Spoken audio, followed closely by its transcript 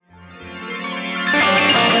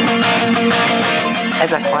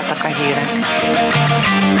Ezek voltak a hírek.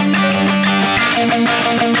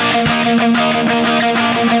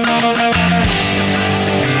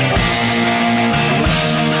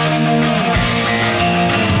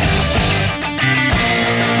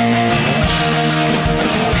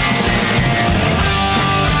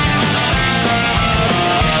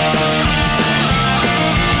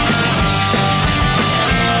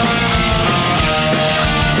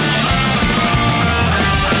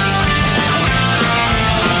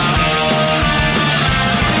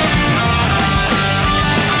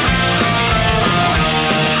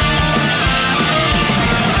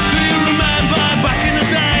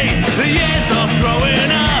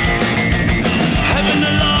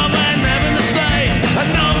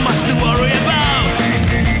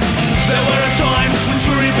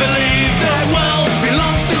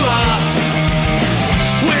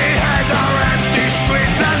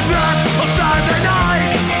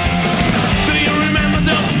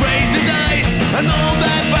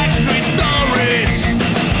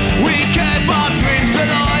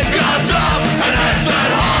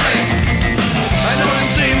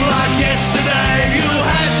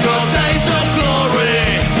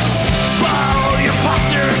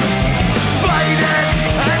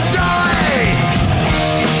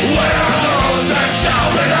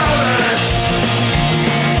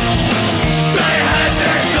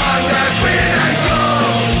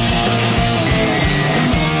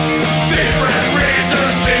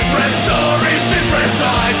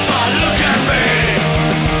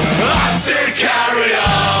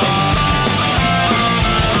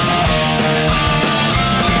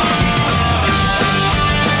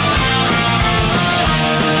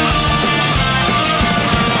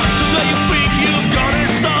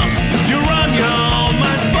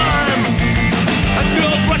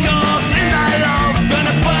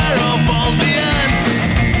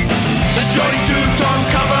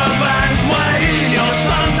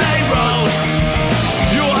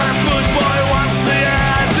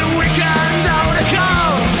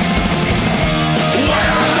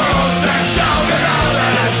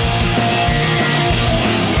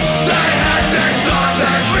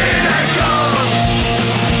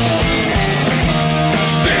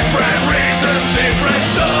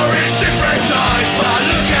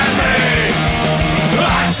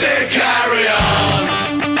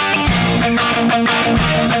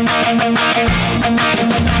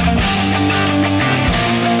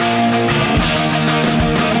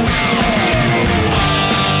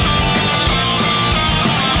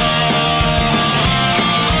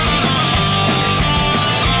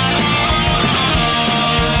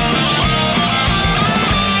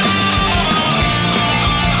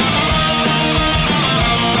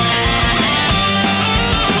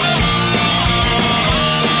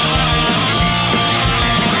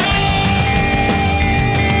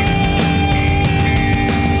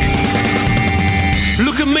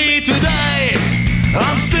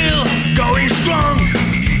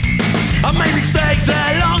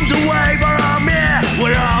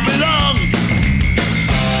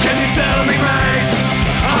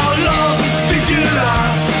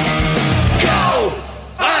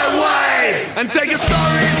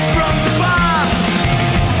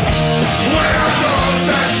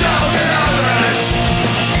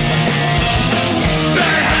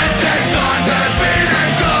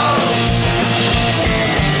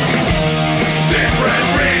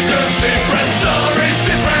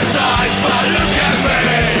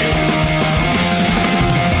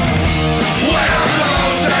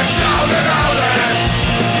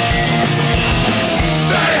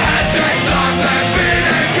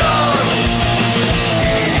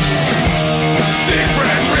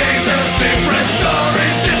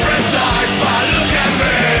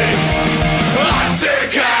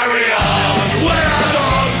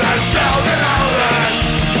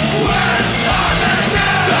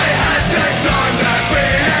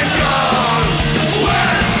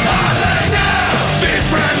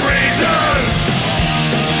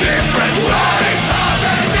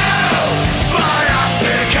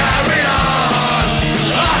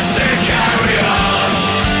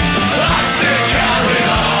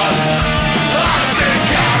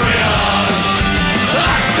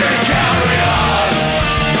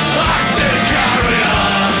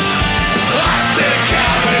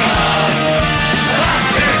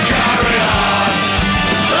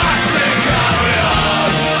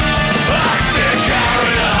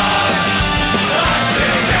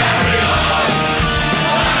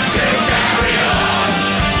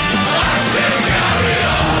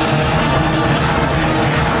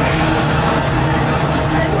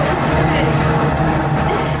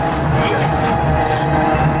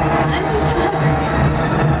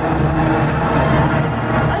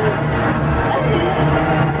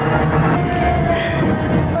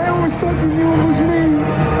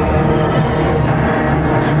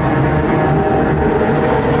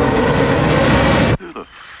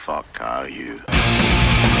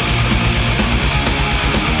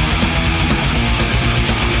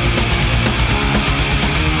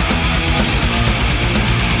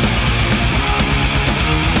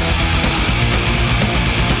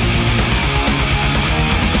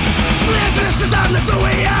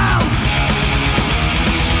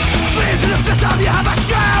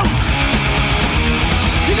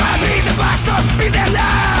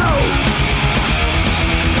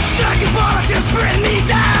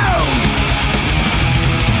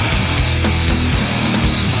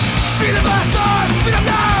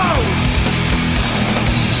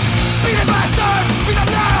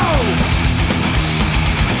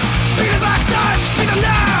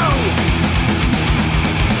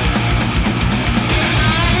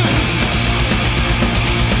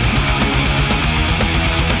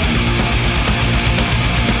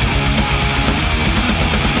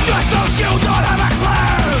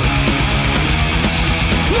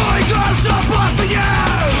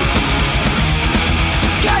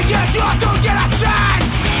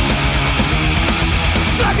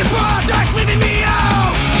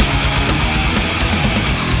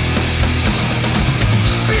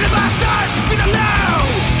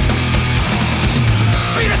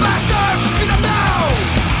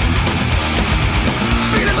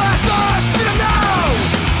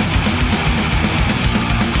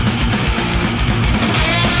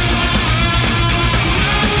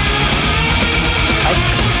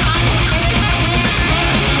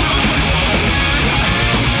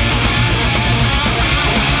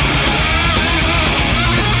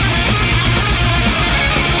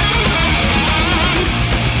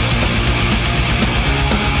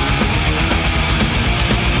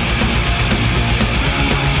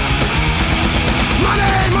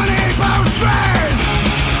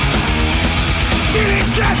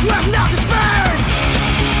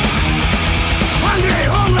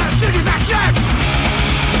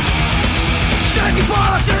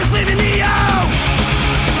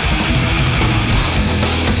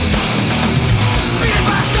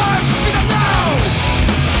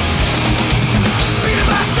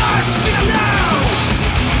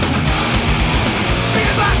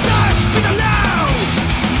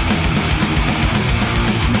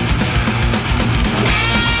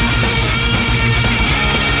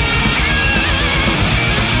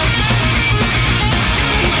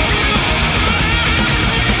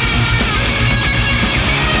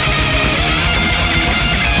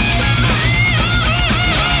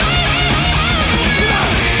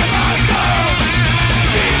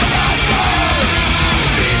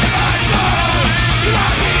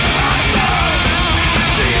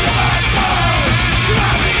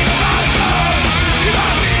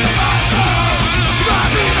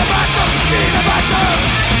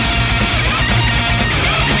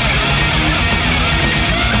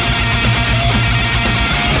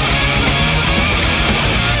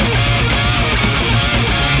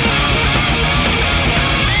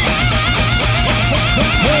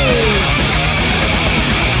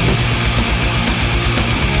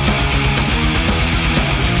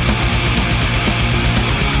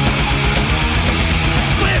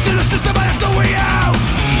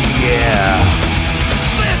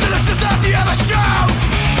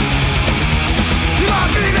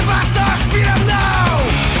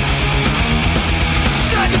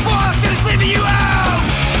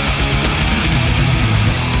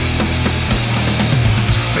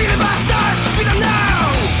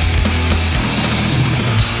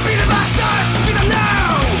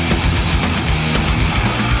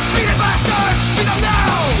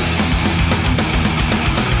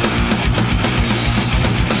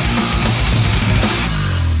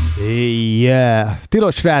 Yeah!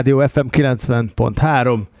 Tilos Rádió FM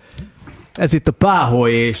 90.3. Ez itt a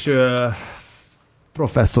Páholy, és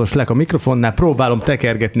professzor Slek a mikrofonnál. Próbálom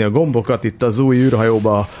tekergetni a gombokat itt az új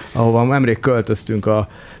űrhajóba, ahova nemrég költöztünk a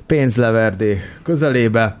pénzleverdé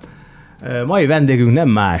közelébe. Mai vendégünk nem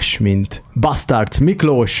más, mint Bastards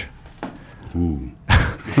Miklós.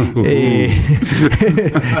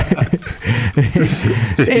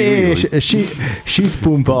 És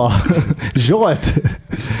Shitpump a Zsolt.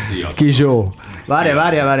 KiZso.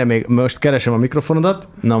 Várjál, még most keresem a mikrofonodat.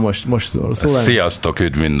 Na most szólal. Sziasztok,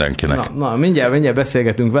 üdv mindenkinek. Na, mindjárt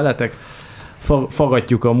beszélgetünk veletek.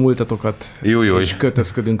 Fagadjuk a múltatokat, és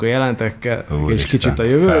kötözködünk a jelentekkel, és kicsit a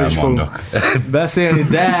jövőről is fogunk beszélni,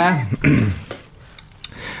 de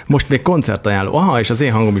most még koncertajánló. Aha, és az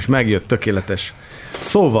én hangom is megjött, tökéletes.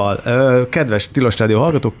 Szóval, kedves Tilos Rádió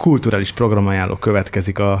hallgatók, kulturális programajánló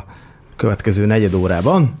következik a következő negyed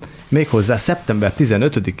órában. Méghozzá szeptember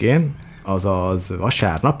 15-én, azaz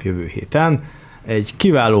vasárnap, jövő héten, egy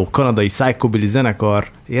kiváló kanadai psychobilly zenekar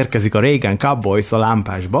érkezik a Reagan Cowboys a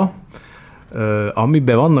Lámpásba,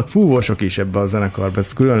 amiben vannak fúvósok is ebben a zenekarban,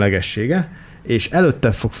 ez különlegessége, és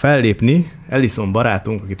előtte fog fellépni Ellison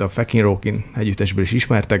barátunk, akit a Fucking Rockin együttesből is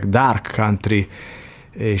ismertek, dark country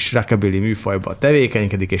és rockabilly műfajban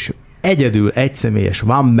tevékenykedik, és egyedül egyszemélyes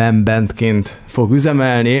one-man bandként fog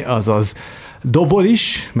üzemelni, azaz dobol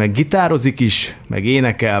is, meg gitározik is, meg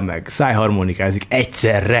énekel, meg szájharmonikázik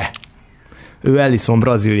egyszerre. Ő Ellison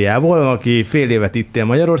Brazíliából, aki fél évet itt él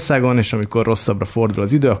Magyarországon, és amikor rosszabbra fordul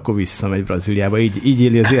az idő, akkor visszamegy Brazíliába. Így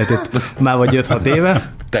éli az életét már vagy 5-6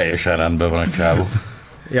 éve. Teljesen rendben van a csávó.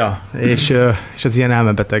 Ja, és az ilyen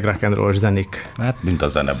elmebeteg rock and roll zenék. Hát, mint a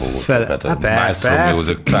zenebót. Persze.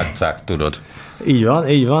 Music, cák, tudod.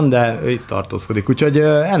 Így van, de itt tartózkodik. Úgyhogy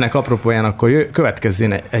ennek apropóján akkor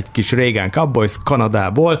következzén egy kis Reagan Cowboys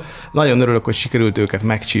Kanadából. Nagyon örülök, hogy sikerült őket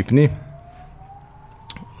megcsípni.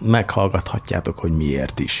 meghallgathatjátok, hogy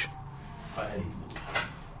miért is.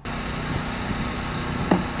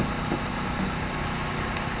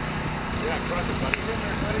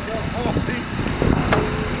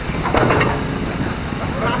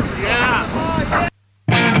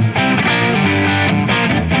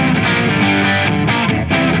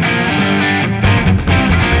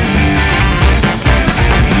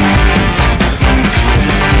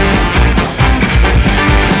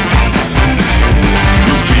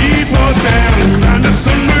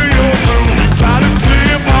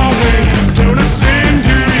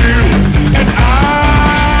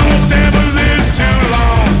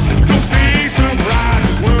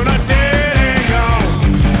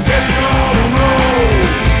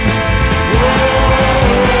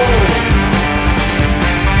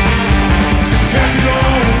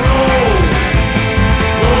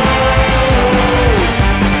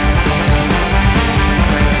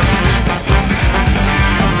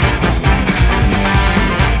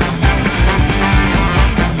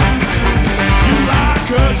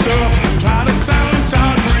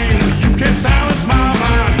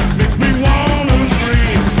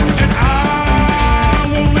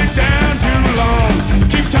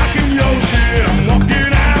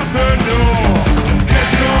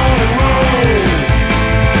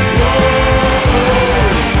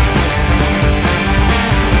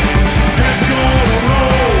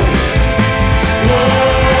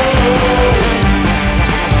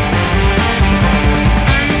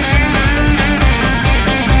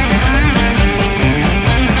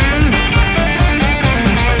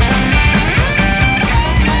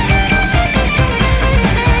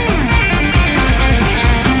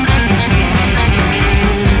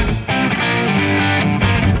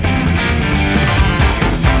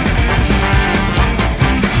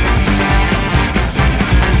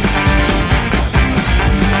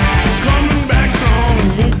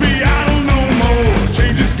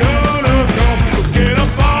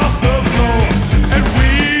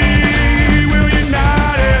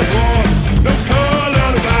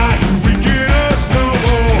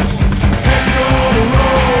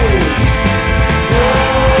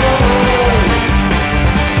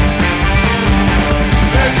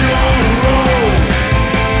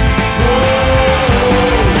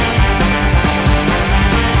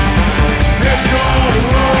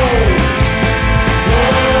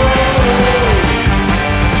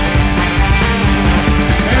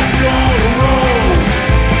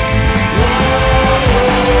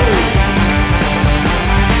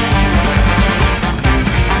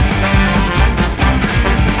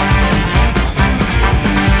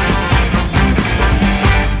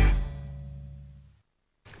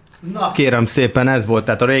 Na kérem szépen, ez volt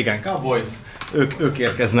tehát a Reagan Cowboys, ők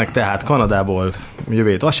érkeznek tehát Kanadából jövő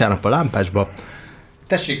hét vasárnap a Lámpásba.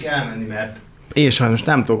 Tessék elmenni, mert én sajnos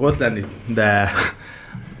nem tudok ott lenni, de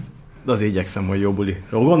azért igyekszem, hogy jó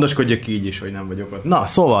buliról gondoskodjak így is, hogy nem vagyok ott. Na,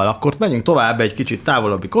 szóval akkor menjünk tovább egy kicsit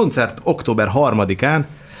távolabbi koncert, október 3-án,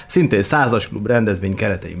 szintén 100-as klub rendezvény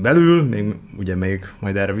keretein belül, még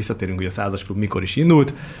majd erre visszatérünk, hogy a 100-as klub mikor is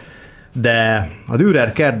indult, de a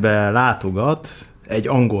Dürer kertbe látogat egy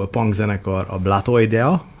angol punk zenekar, a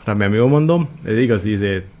Blatoidea, remélem jól mondom, ez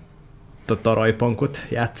igazi tarajpunkot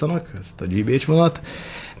játszanak, ezt a GBH vonat,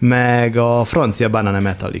 meg a francia Banana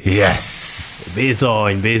Metallic. Yes!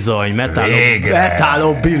 Bizony,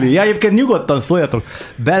 Metalo Billy. Ja, egyébként nyugodtan szóljatok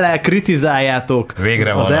bele, kritizáljátok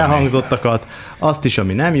végre az elhangzottakat, azt is,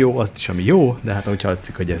 ami nem jó, azt is, ami jó, de hát úgy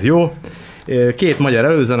hatszik, hogy ez jó. 2 magyar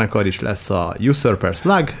előzenekar is lesz, a Usurper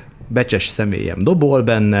Slug, Becses személyem dobol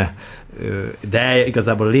benne, de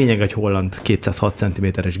igazából a lényeg egy holland 206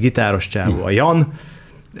 cm-es gitáros csávó, a Jan.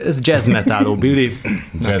 Ez Jazz Metalo Billy.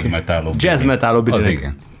 Jazz Metalo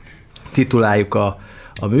Billy-nek tituláljuk a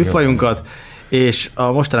műfajunkat, és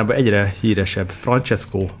a mostanában egyre híresebb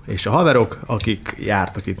Francesco és a haverok, akik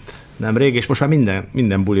jártak itt nemrég, és most már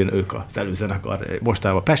minden bulin ők az előzenekar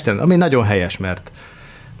mostanában Pesten, ami nagyon helyes, mert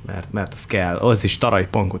az kell, az is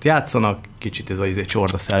tarajpunkot játszanak, kicsit ez a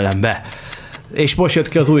csorda szellembe. És most jött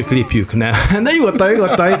ki az új klipjük, ne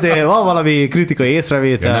nyugodtan, van valami kritikai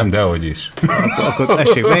észrevétel. Ja, nem, dehogy is. Akkor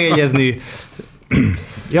tessék megjegyezni.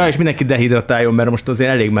 Ja, és mindenki dehidratáljon, mert most azért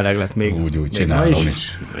elég meleg lett még. Úgy csinálom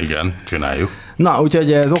is. Igen, csináljuk. Na,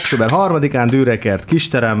 úgyhogy ez október 3-án Dürekert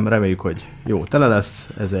kisterem, reméljük, hogy jó tele lesz.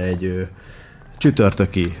 Ez egy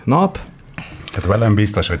csütörtöki nap. Hát velem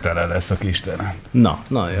biztos, hogy tele lesz a kisterem. Na,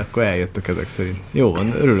 akkor eljöttök ezek szerint. Jó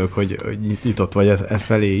van, örülök, hogy nyitott vagy e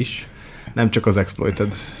felé is. Nem csak az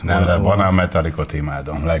Exploited. Nem, de Banana Metallicot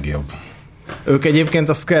imádom, legjobb. Ők egyébként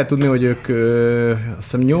azt kell tudni, hogy ők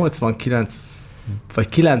azt hiszem 89 vagy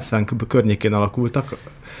 90 környékén alakultak,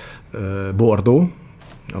 Bordeaux,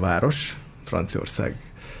 a város, Franciaország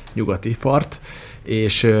nyugati part,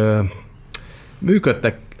 és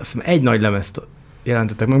működtek, azt hiszem egy nagy lemezt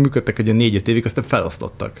jelentettek meg, működtek egy 4-5 évig, aztán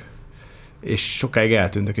feloszlottak. És sokáig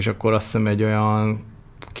eltűntek, és akkor azt hiszem egy olyan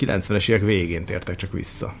 90-es évek végén tértek csak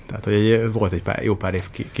vissza. Tehát, hogy volt egy jó pár év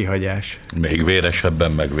kihagyás. Még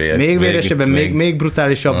véresebben, még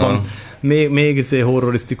brutálisabban, még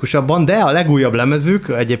horrorisztikusabban, de a legújabb lemezük,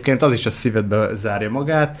 egyébként az is a szívedbe zárja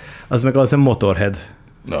magát, az meg az a Motorhead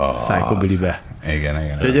Psychobilly-be.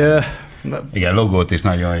 Igen. Igen, logót is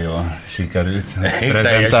nagyon jól sikerült.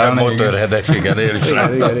 Teljesen Motorhead-es,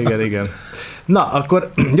 igen. Na,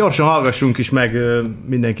 akkor gyorsan hallgassunk is meg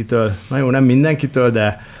mindenkitől, na jó, nem mindenkitől,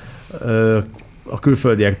 de a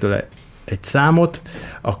külföldiektől egy számot,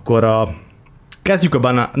 akkor kezdjük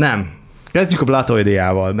a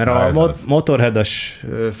Blatoidea-val, mert a Motorhead-es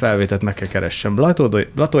felvételt meg kell keressem.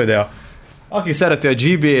 Blatoidea, aki szereti a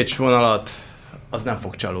GBH vonalat, az nem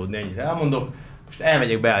fog csalódni, ennyit elmondok. Most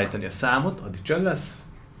elmegyek beállítani a számot, addig csönd lesz.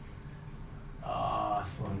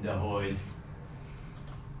 Azt mondja, hogy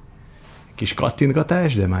kis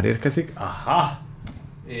kattintgatás, de már érkezik. Aha!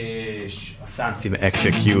 És a szám címe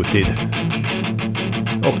Executed.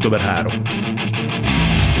 Október 3.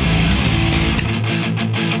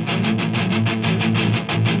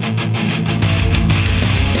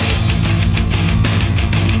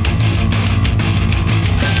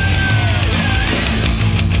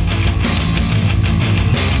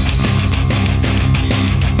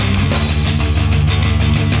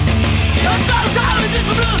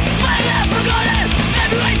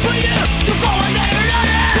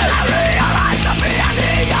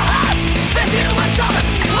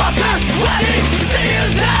 What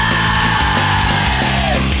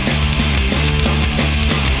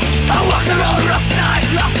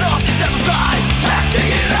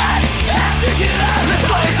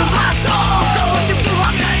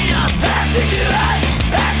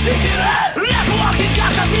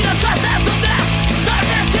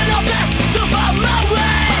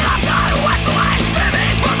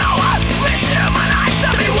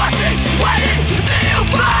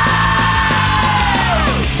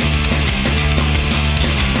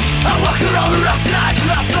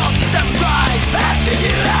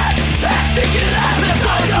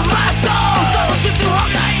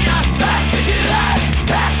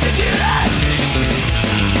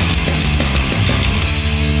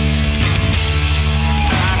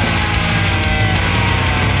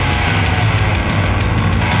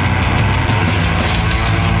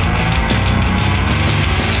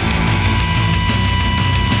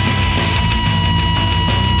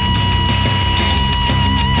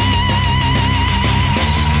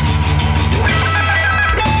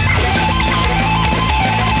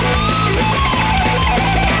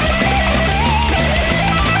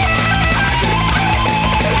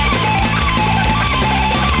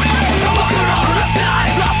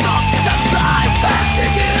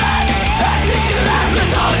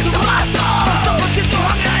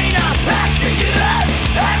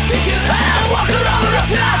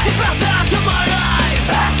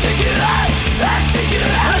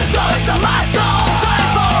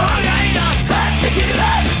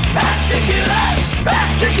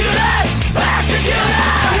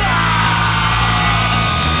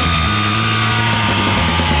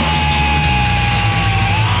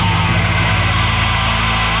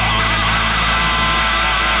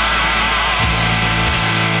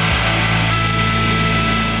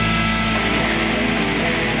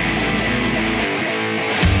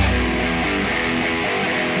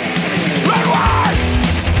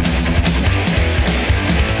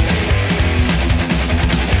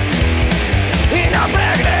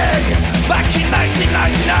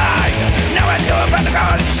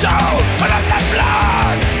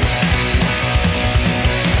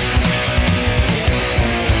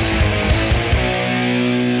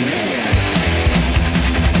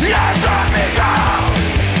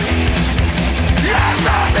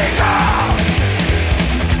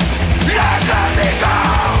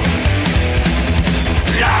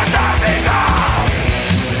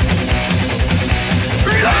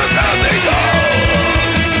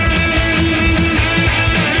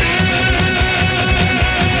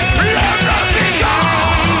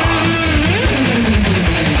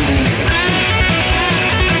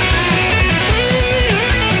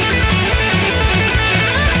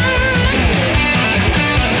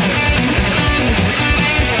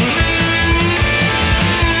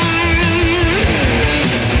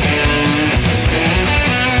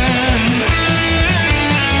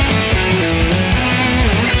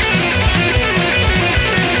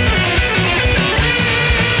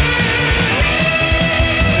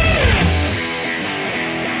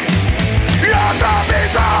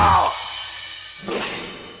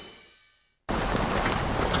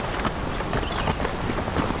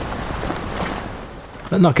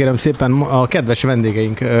Na kérem szépen, a kedves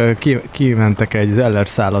vendégeink kimentek egy Zeller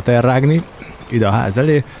szálat elrágni ide a ház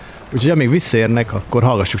elé, úgyhogy amíg visszaérnek, akkor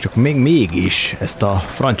hallgassuk csak mégis ezt a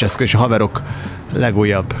Francesco és a haverok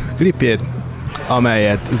legújabb klipjét,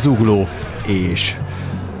 amelyet Zugló és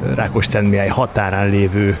Rákosszentmihály határán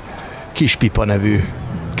lévő Kispipa nevű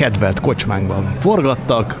kedvelt kocsmánkban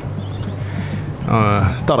forgattak.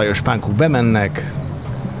 A tarajos pánkok bemennek,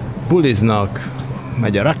 buliznak,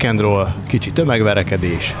 megy a rock and roll, kicsi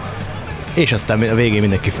tömegverekedés, és aztán a végén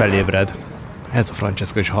mindenki felébred. Ez a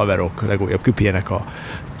Francesco és a haverok legújabb klipjének a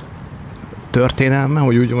történelme,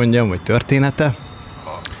 hogy úgy mondjam, vagy története.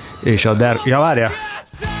 És ja, várjál!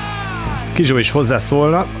 KiZso is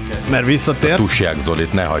hozzászólna, mert visszatér. A Tussák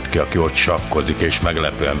Zolit ne hagyd ki, aki ott sakkozik, és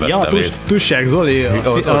meglepően vette részt. Tussák Zoli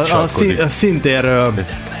a szintér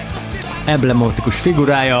emblematikus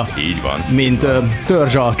figurája. Így van. Mint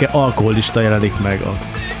törzs alkoholista jelenik meg a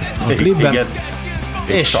klipben. Igen.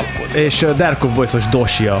 És Derkov Boysos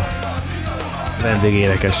Dosia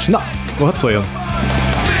vendégénekes. Na, akkor hadd szóljon!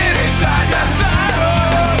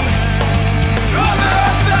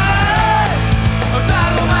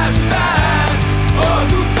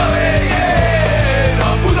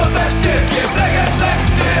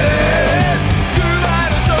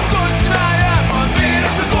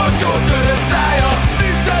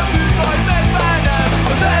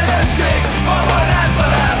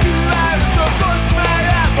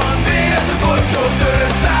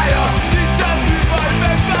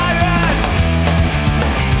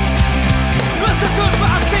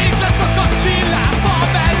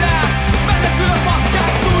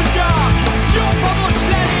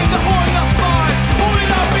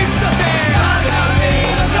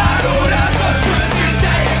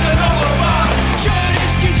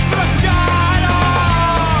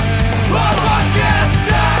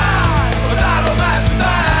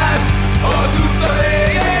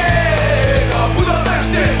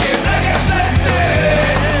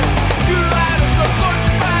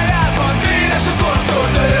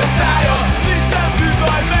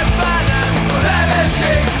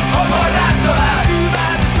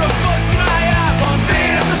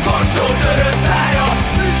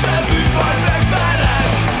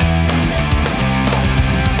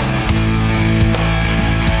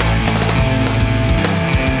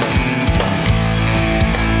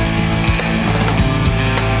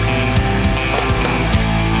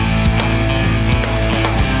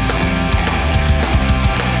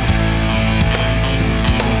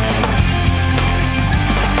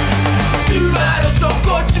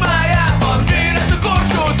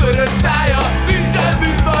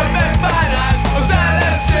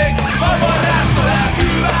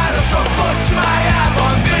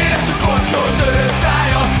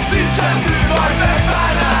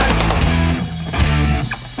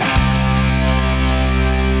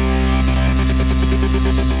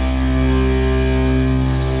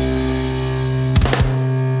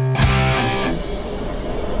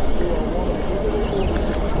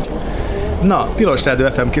 Na, Tilos Rádió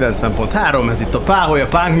FM 90.3, ez itt a Páholy, a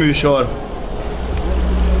punk műsor.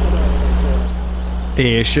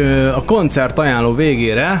 És a koncert ajánló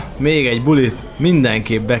végére még egy bulit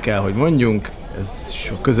mindenképp be kell, hogy mondjunk. Ez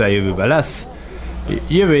közeljövőben lesz.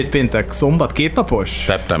 Jövő hét péntek, szombat, 2 napos?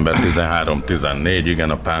 Szeptember 13-14, igen,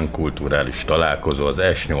 a punk kulturális találkozó az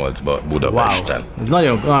S8-ba Budapesten. Wow, ez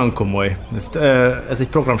nagyon komoly. Ez egy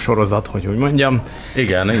programsorozat, hogy úgy mondjam.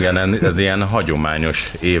 Igen, ez ilyen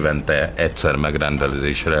hagyományos, évente egyszer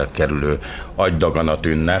megrendezésre kerülő agydaganat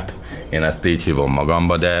ünnep. Én ezt így hívom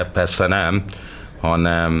magamba, de persze nem,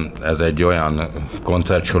 hanem ez egy olyan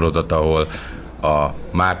koncertsorozat, ahol a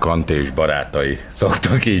Mákant és barátai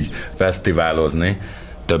szoktak így fesztiválozni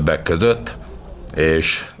többek között,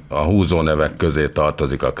 és a húzó nevek közé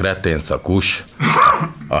tartozik a Kreténsz, a Kus,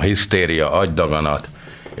 a Hisztéria, Agydaganat,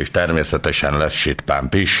 és természetesen lesz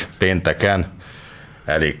Shitpump is pénteken.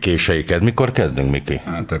 Elég későig. Mikor kezdünk, Miki?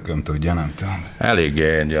 Hát tököm tudja, nem tudom.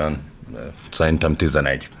 Eléggé egy olyan, szerintem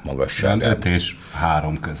 11 magasság. 5 és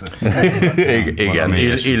 3 között. Igen,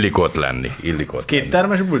 illik ott lenni. Ez 2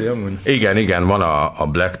 termes buli amúgy? Igen, van a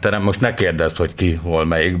Black terem. Most ne kérdezz, hogy ki hol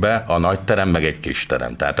melyikbe. A nagy terem, meg egy kis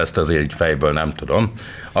terem. Tehát ezt azért így fejből nem tudom.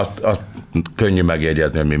 Azt könnyű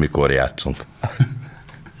megjegyezni, hogy mi mikor játszunk.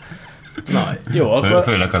 Na, jó, akkor...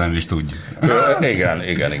 Főleg, ha nem is tudjuk. Igen.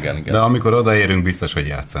 De amikor odaérünk, biztos, hogy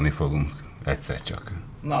játszani fogunk. Egyszer csak.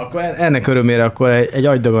 Na, akkor ennek örömére akkor egy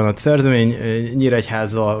agydaganat szerzemény,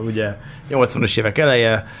 Nyíregyháza, ugye 80-as évek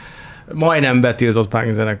eleje, majdnem betiltott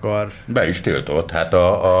punkzenekar. Be is tiltott, hát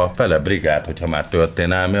a fele brigád, hogyha már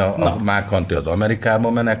történelmi, a Mákanti az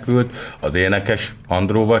Amerikába menekült, az énekes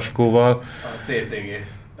Andró Vaskóval. A CTG.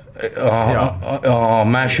 A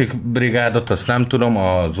másik brigádot, azt nem tudom,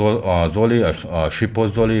 a Zoli, a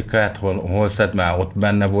Sipos Zolikát, hol szed, már ott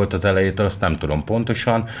benne volt az elejétől, azt nem tudom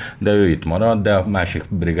pontosan, de ő itt marad, de a másik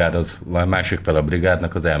brigád, vagy másik fel a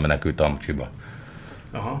brigádnak az elmenekült Amcsiba.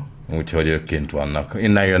 Aha. Úgyhogy ők kint vannak.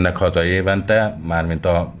 Innen jönnek haza évente,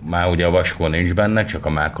 már ugye a Vaskó nincs benne, csak a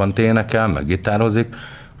Mákanté énekel, meg gitározik,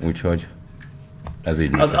 úgyhogy ez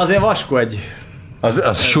így. Azért Vaskó egy...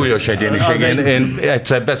 Az súlyos egyéniség. Én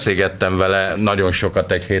egyszer beszélgettem vele nagyon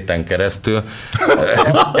sokat egy héten keresztül.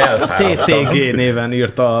 CTG néven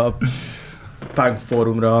írt a Punk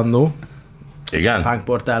fórumra annó. Igen? Punk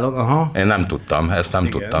portálon, aha. Én nem tudtam, ezt nem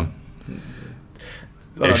tudtam.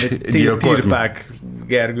 És Tirpák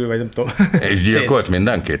Gergő, vagy nem tudom. És gyilkolt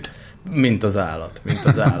mindenkit? Mint az állat.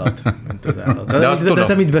 De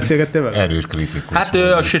te mit beszélgettél vele? Erős kritikus. Hát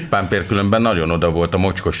ő a Shitpumpért különben nagyon oda volt, a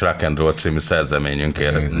Mocskos Rock and Roll című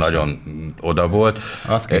szerzeményünkért nagyon oda volt.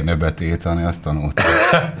 Azt kéne betiltani, azt tanultam.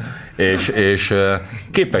 és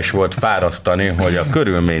képes volt fárasztani, hogy a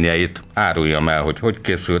körülményeit áruljam el, hogy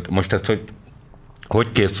készült, most ezt,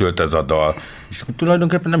 hogy készült ez a dal, és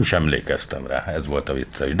tulajdonképpen nem is emlékeztem rá, ez volt a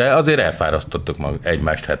vicces. De azért elfárasztottuk mag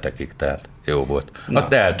egymást hetekig, tehát jó volt.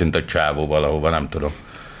 Azt eltűnt a csávó valahova, nem tudom.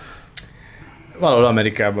 Valahol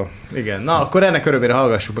Amerikában, igen. Na, akkor ennek örömére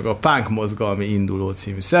hallgassuk meg a Punk Mozgalmi Induló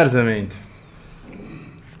című szerzeményt.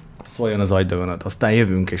 Szóljon az agydaganat, aztán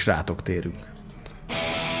jövünk és rátok térünk.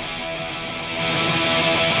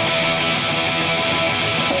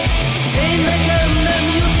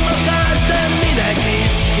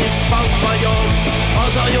 Hisz punk vagyok,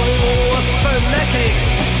 az a jó ott fönn nekik,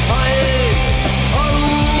 ha én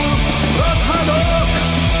alul rothadok.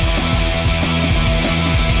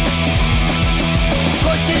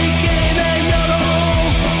 Kocsi kéne nyaraló,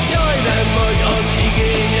 jaj nem nagy az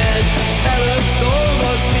igényed, előtt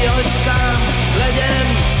dolgoz fiacskám, legyen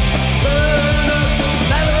bőnök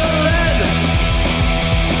belőled.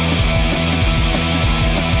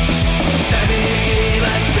 De még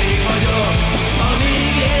életvég vagyok,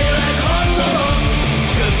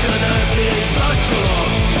 köpködök és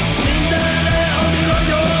tacsolok mindenre, ami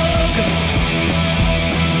ragyog.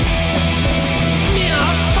 Mi a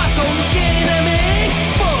faszom kéne még?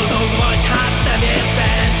 Boldog vagy, hát nem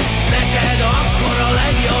érted. Neked akkor a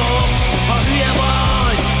legjobb, ha hülye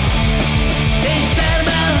vagy és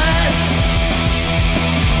termelhetsz.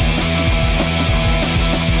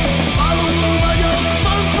 Alul vagyok,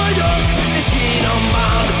 punk vagyok, és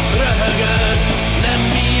kínomban röhögök. Nem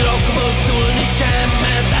bírok mozdulni sem,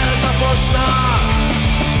 mert eltaposnak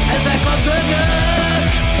ezek a dögök.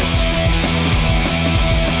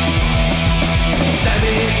 De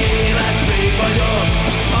még életvég vagyok,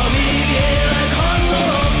 amíg élek,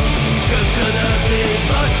 harcolok, köpködök és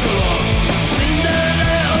tacsolok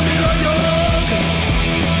mindenre, ami ragyog.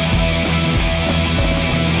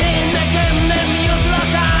 Én nekem nem jut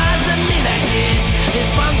lakás, de minek is,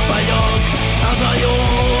 hisz punk vagyok, az a jó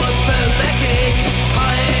ott fönn nekik, ha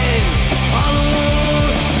én alul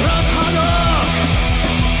rothadok.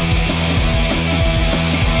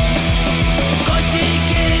 Kocsi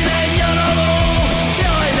kéne nyaraló,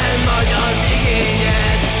 jaj nem nagy az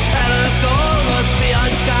igényed, előbb dolgoz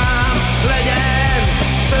fiacskám, legyen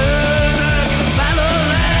főnök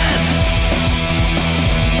belőled.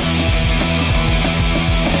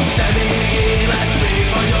 De még életvég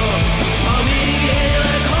vagyok, amíg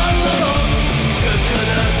élek, harcolok,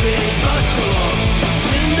 köpködök és tacsolok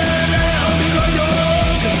mindenre, ami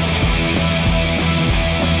ragyog.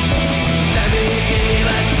 De még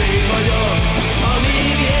életvég vagyok,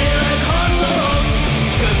 amíg élek, harcolok,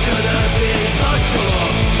 köpködök és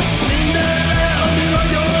tacsolok mindenre, ami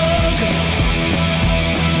ragyog.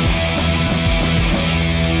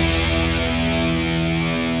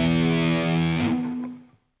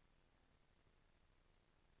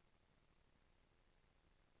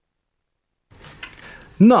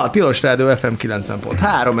 Na, Tilos Rádió FM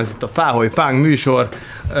 90.3, ez itt a Páholy Punk műsor,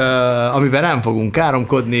 amiben nem fogunk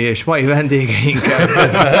káromkodni, és mai vendégeinkkel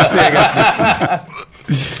beszélgetni.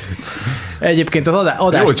 Egyébként az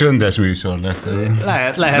adás... Jó csöndes műsor lesz.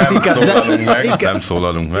 Lehet. Nem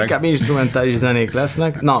szólalunk meg. Inkább instrumentális zenék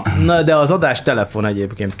lesznek. Na, de az adás telefon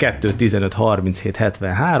egyébként 2 15 37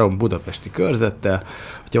 73 budapesti körzettel,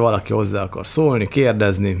 hogyha valaki hozzá akar szólni,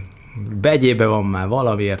 kérdezni, begyébe van már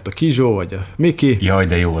valamiért a KiZso, vagy a Miki. Jaj,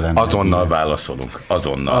 de jó lenne. Azonnal válaszolunk.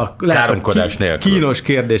 Azonnal. Káromkodás nélkül. Kínos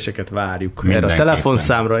kérdéseket várjuk. Erre a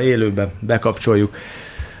telefonszámra élőben bekapcsoljuk.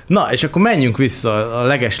 Na, és akkor menjünk vissza a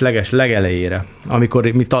leges legelejére, amikor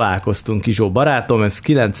mi találkoztunk KiZso barátom, ez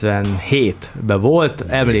 97-ben volt,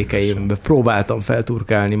 emlékeimben próbáltam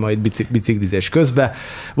felturkálni majd biciklizés közben.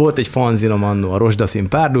 Volt egy fanzinom annó, a Rozsdaszín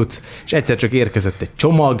párduc, és egyszer csak érkezett egy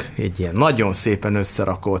csomag, egy ilyen nagyon szépen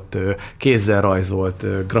összerakott, kézzel rajzolt,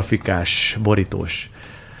 grafikás, borítós.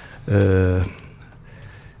 2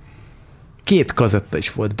 kazetta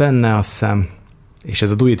is volt benne, azt hiszem, és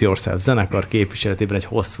ez a Do It Yourself zenekar képviseletében egy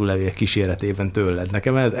hosszú levél kíséretében tőled.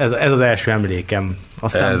 Nekem ez az első emlékem.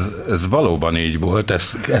 Aztán... Ez valóban így volt,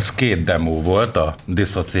 ez 2 demo volt, a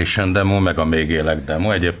Dissociation demo, meg a Még élek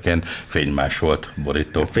demo, egyébként fénymásolt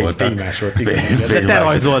borítók voltak. Fénymásolt, igen. De te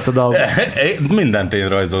rajzoltad a... Mindent én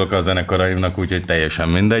rajzolok a zenekaraimnak, úgyhogy teljesen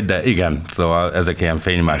mindegy, de igen, szóval ezek ilyen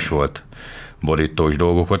fénymásolt borítós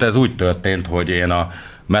dolgok volt. Ez úgy történt, hogy én a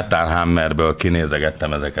Metal Hammerből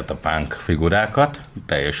kinézegettem ezeket a punk figurákat,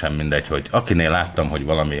 teljesen mindegy, hogy akinél láttam, hogy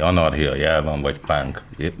valami anarchia jel van, vagy punk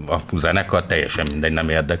a zenekar, teljesen mindegy, nem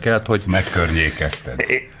érdekelt, hogy... Megkörnyékezted.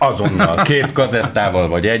 Azonnal 2 kazettával,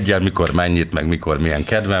 vagy egyel, mikor mennyit, meg mikor milyen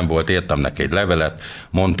kedvem volt, írtam neki egy levelet,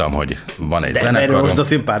 mondtam, hogy van egy zenekarom. De most a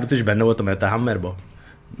Színpárdot is benne volt a Metal Hammerban?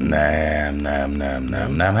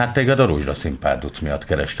 Nem. Hát téged a Rózsdaszín párduc miatt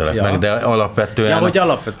kerestelek meg, de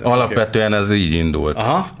alapvetően ez így indult.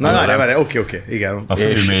 Aha, várj, oké, igen. A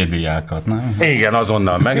fő médiákat, nem? Igen,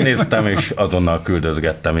 azonnal megnéztem, és azonnal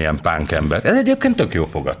küldözgettem ilyen punk ember. Ez egyébként tök jó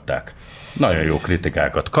fogadták. Nagyon jó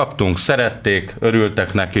kritikákat kaptunk, szerették,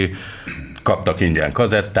 örültek neki, kaptak ingyen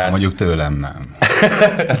kazettát. Mondjuk tőlem nem.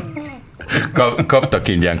 Kaptak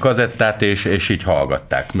ingyen kazettát, és így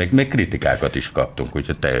hallgatták. Még kritikákat is kaptunk,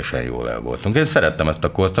 úgyhogy teljesen jól el voltunk. Én szerettem ezt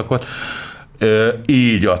a korszakot.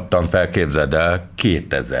 Így adtam fel, képzeld el,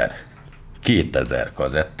 2000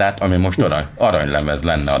 kazettát, ami most aranylemez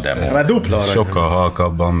lenne a demo. Már dupla aranylemez. Sokkal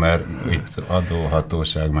halkabban, mert itt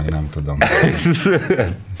adóhatóság, meg nem tudom,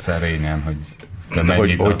 szerényen, hogy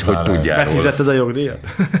tudják. Befizetted a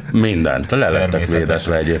jogdíjat? Mindent, le lettek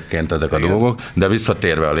védetve egyébként ezek a dolgok, de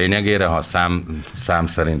visszatérve a lényegére, ha szám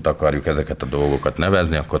szerint akarjuk ezeket a dolgokat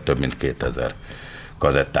nevezni, akkor több mint 2000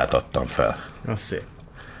 kazettát adtam fel. Az szép.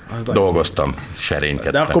 Dolgoztam,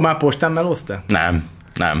 serénykedtem. De akkor már postán melóztál?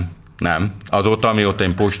 Nem. Azóta, amióta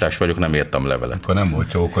én postás vagyok, nem írtam levelet. Akkor nem volt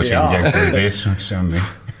csókos ingyen küldés, semmi.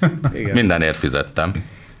 Igen. Mindenért fizettem.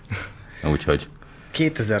 Úgyhogy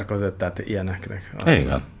 2000 kazettát ilyeneknek.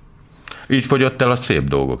 Igen. Így fogyott el a szép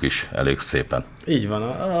dolgok is elég szépen. Így van,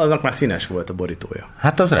 annak már színes volt a borítója.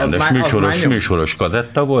 Hát az rendes műsoros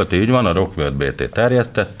kazetta volt, így van, a Rockworld BT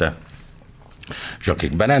terjesztette, és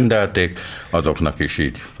akik berendelték, azoknak is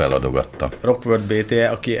így feladogatta. Rockworld BT,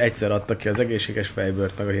 aki egyszer adta ki az egészséges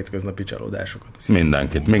fejbört, meg a hétköznapi csalódásokat.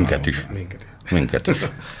 Mindenkit, minket is. Minket is.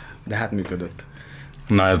 De hát működött.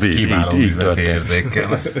 Na ez így történt.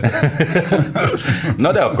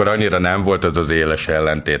 Na de akkor annyira nem volt ez az éles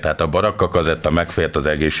ellentét. Hát a barakka kazetta megfért az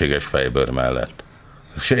egészséges fejbőr mellett.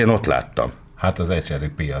 És én ott láttam. Hát az egyszerű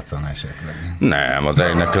piacon esetleg. Nem, az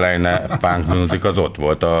Eine Punk Music az ott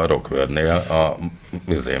volt a Rockworldnél, a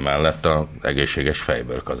mellett, az egészséges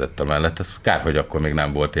fejbőr kazetta mellett. Ez kár, hogy akkor még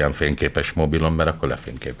nem volt ilyen fényképes mobilom, mert akkor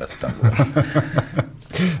lefényképeztem volna.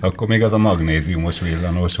 Akkor még az a magnéziumos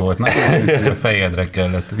villanós volt, na, a fejedre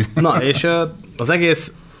kellett. Na, és az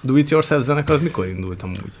egész Do It Yourself zenekar az mikor indult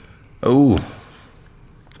amúgy?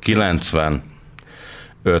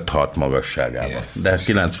 95-6 magasságában. Yes. De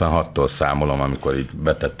 96-tól számolom, amikor így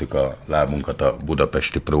betettük a lábunkat a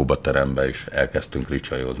budapesti próbaterembe, és elkezdtünk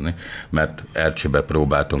ricsajozni, mert Ercsibe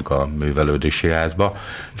próbáltunk a művelődési házba,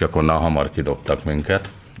 csak onnan hamar kidobtak minket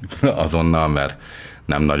azonnal, mert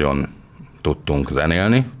nem nagyon tudtunk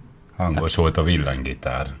zenélni. Hangos volt a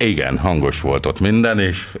villanygitár. Igen, hangos volt ott minden,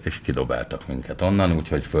 és kidobáltak minket onnan,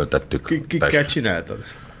 úgyhogy föltettük. Kikkel csináltad?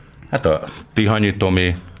 Hát a Tihanyi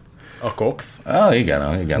Tomi. A Cox?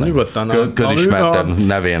 Igen. Nyugodtan. Közismertebb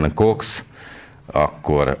nevén Cox,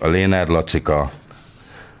 akkor a Léner Lacika,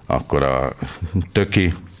 akkor a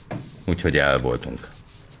Töki, úgyhogy el voltunk.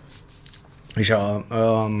 És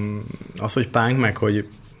az, hogy punk, meg hogy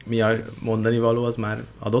mi a mondani való, az már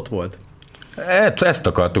adott volt? Ezt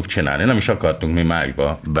akartuk csinálni, nem is akartunk mi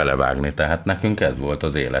másba belevágni, tehát nekünk ez volt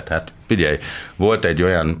az élet. Hát figyelj, volt egy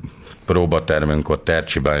olyan próbatermünk ott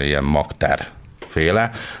Tercsiben, ilyen magtár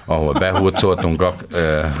féle, ahol behúzoltunk a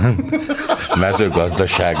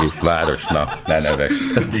mezőgazdasági városnak, ne neves.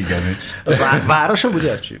 Igen. Város,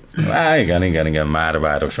 ugye Ercsi? Igen, már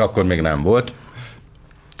város. Akkor még nem volt.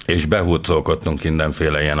 És behúzolkodtunk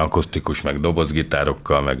mindenféle ilyen akusztikus, meg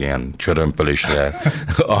dobozgitárokkal, meg ilyen csörömpölésre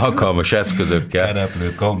alkalmas eszközökkel.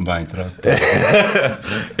 Tereplő, kombánytraktor.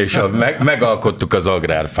 És megalkottuk az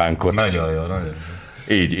agrárfánkot. Nagyon jó.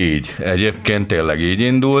 Így. Egyébként tényleg így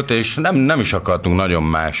indult, és nem is akartunk nagyon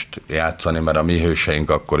mást játszani, mert a mi hőseink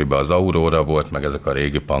akkoriban az Aurora volt, meg ezek a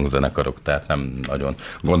régi punk zenekarok, tehát nem nagyon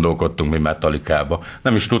gondolkodtunk mi Metallicába.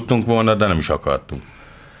 Nem is tudtunk volna, de nem is akartunk.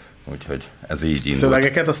 Úgyhogy ez így indult.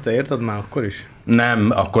 Szövegeket azt te érted már akkor is?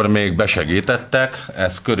 Nem, akkor még besegítettek,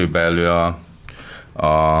 ez körülbelül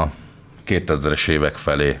a 2000-es évek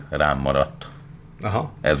felé rám maradt.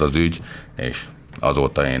 Aha. Ez az ügy, és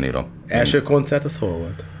azóta én írom. Első koncert az hol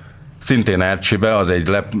volt? Szintén Ercsibe, az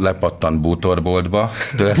egy lepattant bútorboltba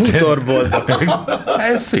történt. Bútorboltba?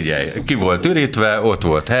 Figyelj, ki volt ürítve, ott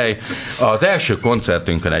volt hely. Az első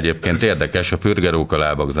koncertünkön egyébként érdekes, a Fürgerók a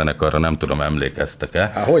lábak zenekarra, nem tudom,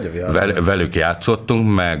 emlékeztek-e? Velük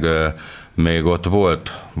játszottunk, meg még ott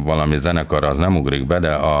volt valami zenekar, az nem ugrik be,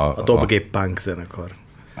 de a Dobgép Punk zenekar.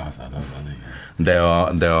 Az,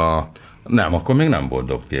 igen. Nem, akkor még nem volt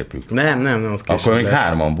dobgépük. Nem, az később. Akkor még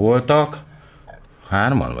 3-an voltak.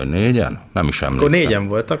 3-an vagy 4-en? Nem is emlékszem. Akkor 4-en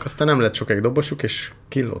voltak, aztán nem lett sokáig dobosuk, és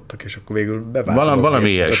killottak, és akkor végül beváltak. Valami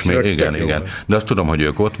ilyesmi, igen. De azt tudom, hogy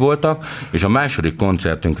ők ott voltak, és a második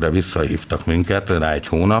koncertünkre visszahívtak minket rá egy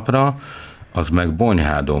hónapra, az meg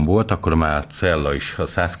Bonyhádon volt, akkor már Cella is, a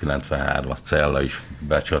 193-as Cella is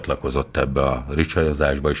becsatlakozott ebbe a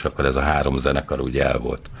ricsajozásba, és akkor ez a 3 zenekar úgy el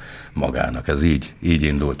volt magának. Ez így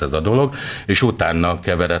indult ez a dolog, és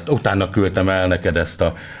utána küldtem el neked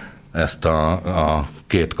ezt a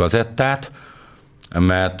 2 kazettát,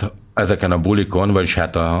 mert ezeken a bulikon, vagyis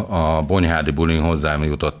hát a bonyhádi bulin hozzám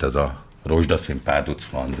jutott ez a Rozsdaszín Párduc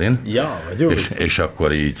fanzin, és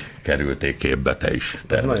akkor így kerülték képbe te is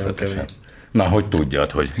természetesen. Na, hogy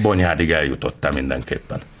tudjad, hogy Bonyhádig eljutottál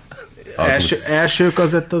mindenképpen. Első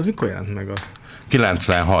kazetta az mikor jelent meg?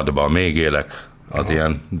 96-ban még élek, az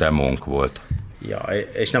ilyen demónk volt. Ja,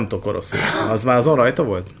 és nem tudok oroszul. Az már azon rajta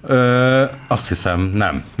volt? Azt hiszem,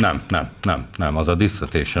 nem, az a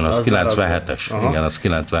Dissertation, az 97-es, igen, az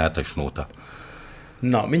 97-es nóta.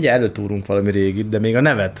 Na, mindjárt előtúrunk valami régit, de még a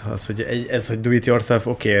nevet, az, hogy ez, hogy do it yourself,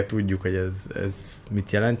 oké, tudjuk, hogy ez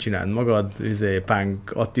mit jelent, csináld magad,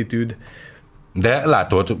 punk attitűd. De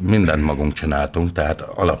látod, mindent magunk csináltunk, tehát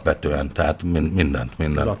alapvetően, tehát mindent.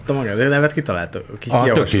 Az adta magad, de a nevet kitalálta?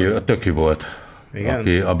 A Töki volt. Igen?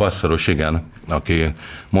 Aki, a basszoros, igen, aki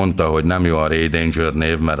mondta, hogy nem jó a Ray Danger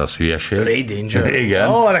név, mert az hülyeség. Ray Danger? Igen.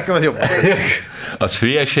 Nekem az jobb. Az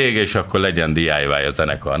hülyeség, és akkor legyen DIY a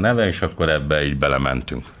zenekar neve, és akkor ebbe így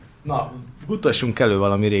belementünk. Na, futassunk elő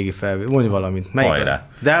valami régi mondj valamit. Hajrá.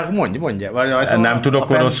 De mondja. Nem tudok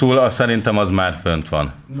oroszul, szerintem az már fönt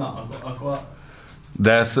van. Na, akkor...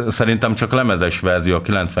 De szerintem csak lemezes verzió, a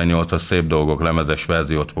 98-as Szép dolgok lemezes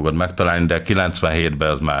verziót fogod megtalálni, de 97-ben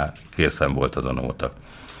az már készen volt az a nóta.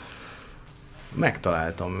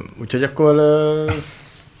 Megtaláltam. Úgyhogy akkor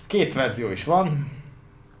 2 verzió is van.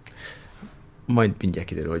 Majd mindjárt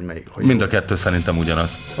kiderül, hogy melyik. Mind a 2 szerintem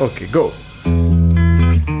ugyanaz. Oké, go!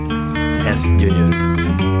 Ez gyönyörű.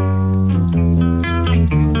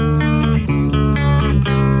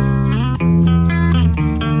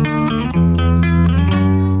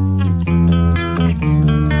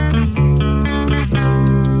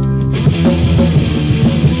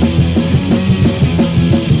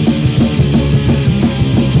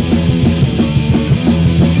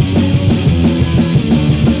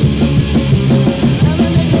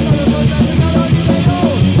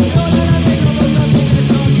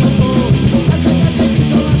 Yo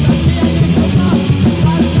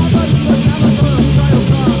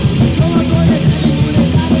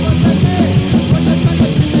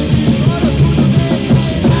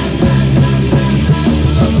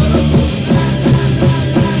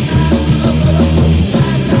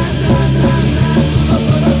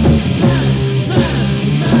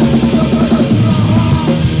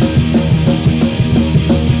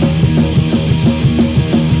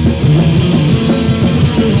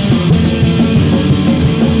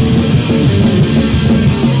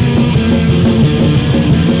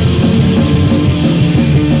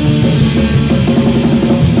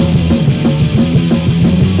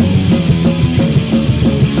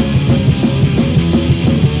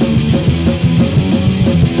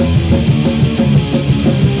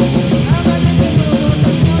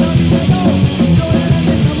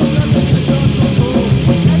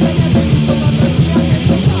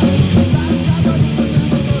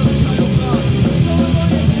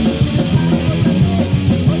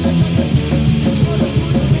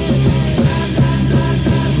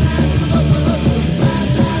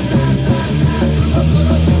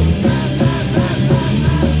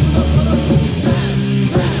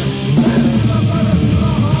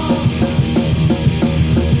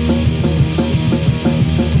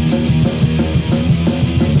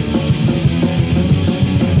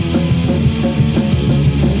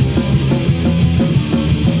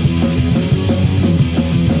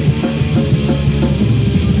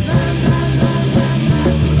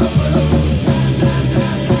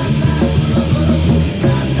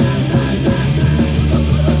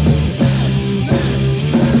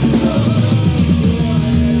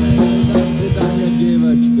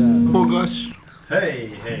Támogass! Hey.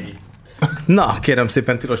 Na, kérem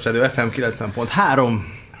szépen, Tilos Rádió FM 90.3,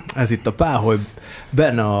 ez itt a Páholy,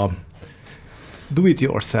 benne a Do It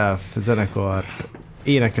Yourself zenekar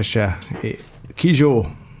énekese, KiZso,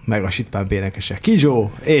 meg a Shitpump énekese KiZso,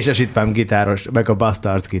 és a Shitpump gitáros, meg a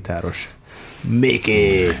Bastards gitáros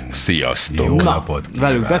Miki. Sziasztok! Jó Na, napot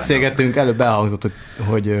velük beszélgettünk, előbb elhangzott,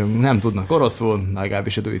 hogy nem tudnak oroszul,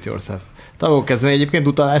 legalábbis a Do It Yourself tagok. Ez egyébként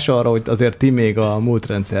utalás arra, hogy azért ti még a múlt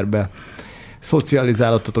rendszerbe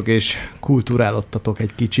szocializálódtatok és kulturálódtatok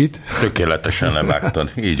egy kicsit. Tökéletesen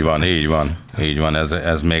levágtad. Így van.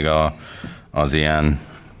 Ez még az ilyen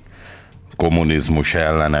kommunizmus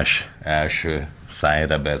ellenes első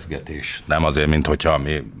szájrebezgetés. Nem azért, mint hogyha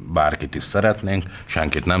mi bárkit is szeretnénk,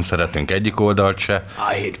 senkit nem szeretünk, egyik oldalt se.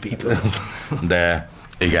 I hate people. De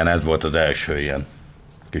igen, ez volt az első ilyen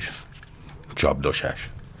kis csapdosás.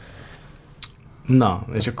 Na,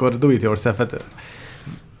 és akkor Do It Yourself-et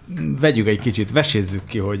vegyük egy kicsit, vesézzük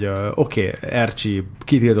ki, hogy oké, Ercsi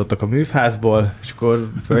kitiltottak a műfházból, és akkor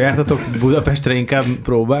följártatok Budapestre inkább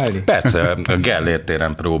próbálni? Persze, a Gellért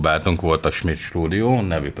téren próbáltunk, volt a Schmidt stúdió,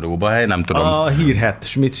 nevű próbahely, nem tudom. A hírhet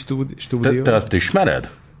Schmidt stúdió. Te azt ismered?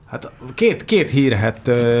 Hát két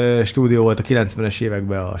hírhet stúdió volt a 90-es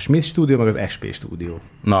években, a Schmidt stúdió, meg az SP stúdió.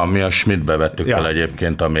 Na, mi a Schmidtbe vettük el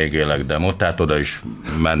egyébként a Még élek demót, tehát oda is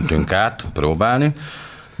mentünk át próbálni.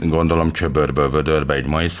 Gondolom Csöbörből Vödörbe egy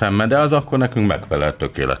mai szemmel, de az akkor nekünk megfelelően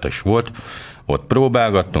tökéletes volt. Ott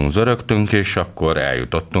próbálgattunk, zörögtünk, és akkor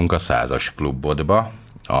eljutottunk a 100-as klubodba,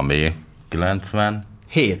 ami 97-ben,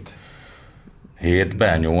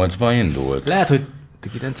 8-ban indult. Lehet, hogy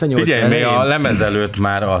 98 Figyelj, elején. mi a lemez előtt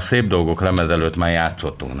már, a Szép Dolgok lemez előtt már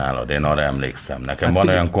játszottunk nálad, én arra emlékszem. Nekem Hát van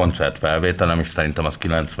figyelj. olyan koncertfelvételem, és szerintem az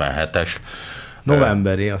 97-es.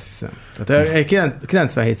 Novemberi, azt hiszem. Tehát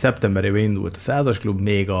 97. szeptemberében indult a 100-as klub,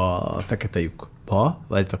 még a Fekete lyukba,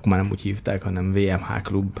 vagy akkor már nem úgy hívták, hanem VMH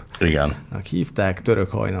klubnak Igen. hívták. Török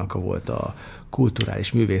Hajnalka volt a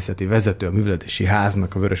kulturális művészeti vezető a művelődési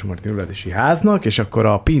háznak, a Vörösmarty művelődési háznak, és akkor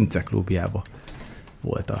a Pince klubjába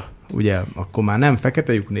volt ugye akkor már nem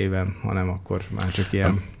Fekete lyuk néven, hanem akkor már csak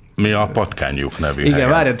ilyen... Mi a Patkányjuk nevű Igen, helyen.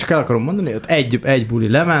 várjál, csak el akarom mondani, ott egy buli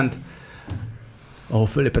lement, ahol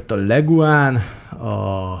fölépett a Leguán,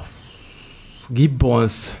 a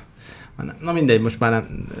Gibbons, na mindegy, most már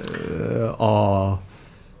nem, a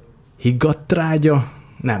Higgadtrágya,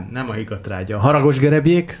 nem a Higgadtrágya, a Haragos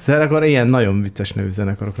Gerebjék zenekar, ilyen nagyon vicces nevű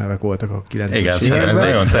zenekarok nevek voltak a 90-es Igen, években.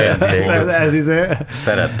 nagyon szerették.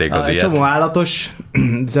 Szerették az Egy ilyet. csomó állatos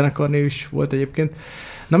zenekarnév is volt egyébként.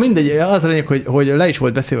 Na mindegy, az a lényeg, hogy le is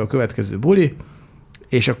volt beszélve a következő buli,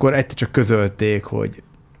 és akkor egyszer csak közölték, hogy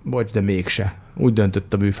bocs, de mégse. Úgy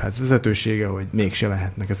döntött a műfház vezetősége, hogy mégse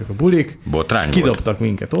lehetnek ezek a bulik. Botrány Kidobtak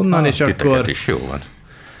minket onnan, és akkor is jó van.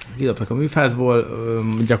 kidobtak a műfházból,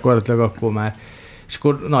 gyakorlatilag akkor már, és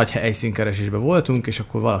akkor nagy helyszínkeresésben voltunk, és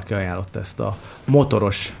akkor valaki ajánlott ezt a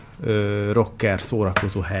motoros rocker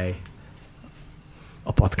szórakozó hely,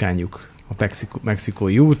 a Patkányjuk, a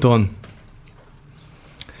mexikói úton,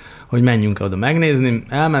 hogy menjünk oda megnézni.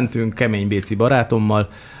 Elmentünk Kemény Béci barátommal,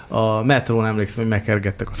 a metrón emlékszem, hogy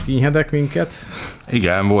megkergettek a skinheadek minket.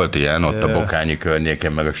 Igen, volt ilyen, ott a Bokányi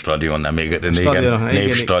környéken, meg a stadion, nem még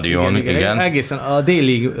Népstadion, igen. Egészen a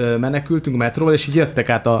délig menekültünk metróval, és így jöttek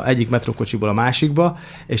át egyik metrókocsiból a másikba,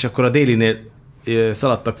 és akkor a délinél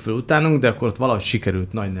szaladtak föl utánunk, de akkor ott valahogy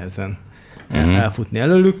sikerült nagy nehezen elfutni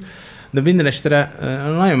előlük. De minden estere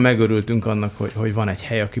nagyon megörültünk annak, hogy van egy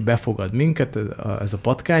hely, aki befogad minket, ez a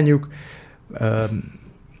Patkányjuk.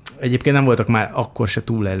 Egyébként nem voltak már akkor se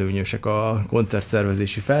túl előnyösek a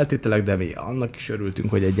koncertszervezési feltételek, de mi annak is örültünk,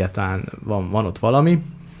 hogy egyáltalán van ott valami.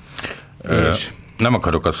 És nem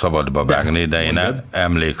akarok a szabadba vágni, de én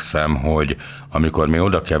emlékszem, hogy amikor mi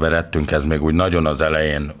oda keveredtünk, ez még úgy nagyon az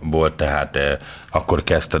elején volt, tehát akkor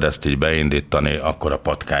kezdted ezt így beindítani, akkor a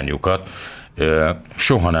Patkányukat.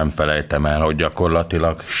 Soha nem felejtem el, hogy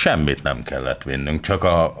gyakorlatilag semmit nem kellett vinnünk, csak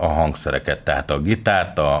a hangszereket, tehát a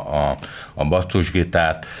gitárt, a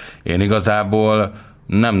basszusgitárt. Én igazából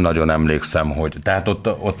nem nagyon emlékszem, hogy tehát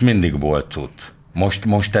ott mindig volt cucc.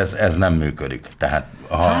 Most ez nem működik. Tehát,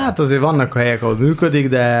 Hát azért vannak helyek, ahol működik,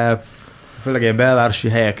 de főleg ilyen belvárosi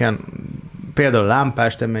helyeken, például a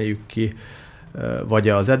Lámpást emeljük ki, vagy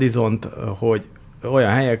az Edisont, hogy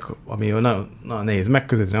olyan helyek, ami nagyon nehéz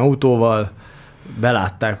megközelíteni autóval,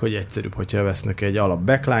 belátták, hogy egyszerűbb, hogyha vesznek egy alap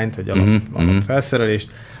backline-t, egy alap felszerelést,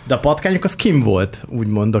 de a Patkányok az kim volt,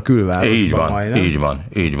 úgymond a külvárosban.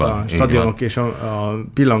 Így van. A stadionok és a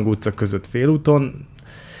Pillangó utca között félúton,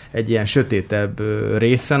 egy ilyen sötétebb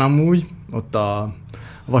részen amúgy, ott a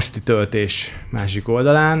vasúti töltés másik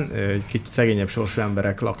oldalán, egy kicsit szegényebb sorsú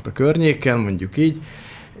emberek laktak környéken, mondjuk így,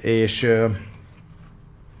 És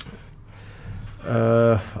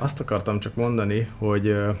azt akartam csak mondani,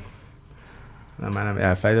 hogy már nem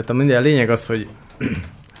elfelejtettem. Minden a lényeg az, hogy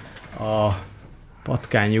a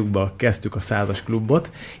Patkányukba kezdtük a 100-as klubot.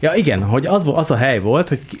 Ja igen, hogy az a hely volt,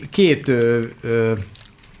 hogy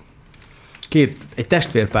egy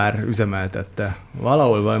testvérpár üzemeltette.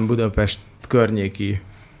 Valahol van Budapest környéki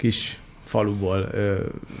kis faluból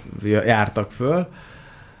jártak föl,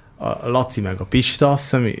 a Laci meg a Pista, azt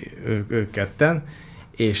hiszem, ők ketten,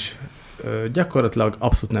 és gyakorlatilag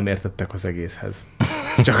abszolút nem értettek az egészhez.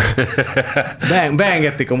 Csak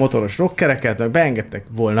beengedték a motoros rockereket, meg beengedtek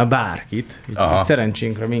volna bárkit, így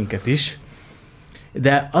szerencsénkre minket is,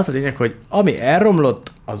 de az a lényeg, hogy ami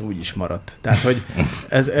elromlott, az úgy is maradt. Tehát, hogy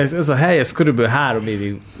ez a hely, ez körülbelül 3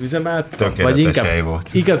 évig üzemelt, vagy inkább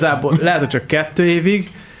volt. Igazából lehet, hogy csak 2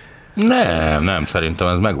 évig. Nem, szerintem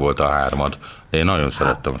ez meg volt a 3. Én nagyon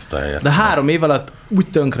szerettem ezt a helyet. De 3 év alatt úgy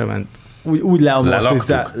tönkrement, úgy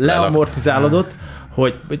leamortizálódott,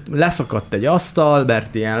 hogy leszakadt egy asztal,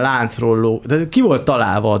 mert ilyen láncról de ki volt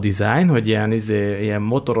találva a dizájn, hogy ilyen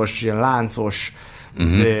motoros, ilyen láncos,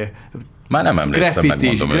 már nem emlékszem,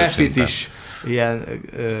 graffitis, ilyen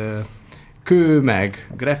kő,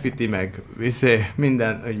 meg graffiti, meg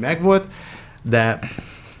minden, hogy megvolt, de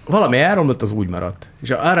valami elromlott, az úgy maradt. És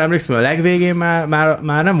arra emlékszem, hogy a legvégén már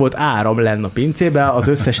nem volt áram lenn a pincében, az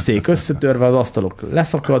összes szék összetörve, az asztalok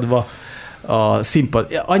leszakadva, a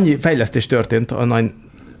színpad, annyi fejlesztés történt, nagy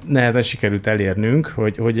nehezen sikerült elérnünk,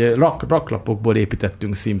 hogy raklapokból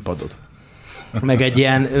építettünk színpadot. Meg egy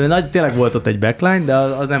ilyen, tényleg volt ott egy backline, de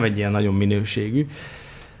az nem egy ilyen nagyon minőségű,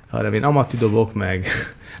 hanem én amatidobok, meg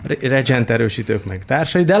regent erősítők, meg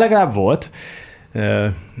társai, de legalább volt,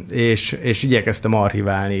 és igyekeztem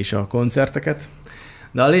archiválni is a koncerteket.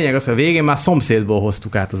 De a lényeg az, hogy a végén már szomszédból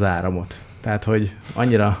hoztuk át az áramot. Tehát, hogy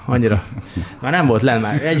annyira, már nem volt lenn,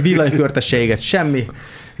 már egy villanykörte se égett semmi,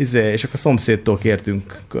 és akkor a szomszédtól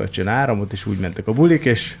kértünk kölcsön áramot, és úgy mentek a bulik,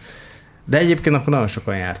 de egyébként akkor nagyon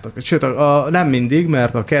sokan jártak. Sőt, nem mindig,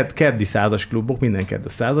 mert a keddi 100-as klubok, minden kedd a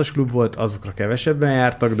 100-as klub volt, azokra kevesebben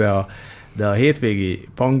jártak, de a hétvégi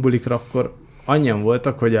punkbulikra akkor annyian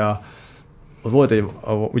voltak, hogy volt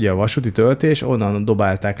ugye a vasúti töltés, onnan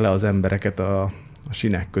dobálták le az embereket a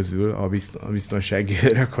sinek közül a biztonsági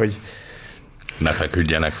őrök, hogy ne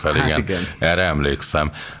feküdjenek fel, igen. Erre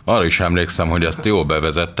emlékszem. Arra is emlékszem, hogy azt jól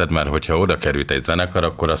bevezetted, mert hogyha oda került egy zenekar,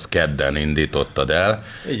 akkor azt kedden indítottad el,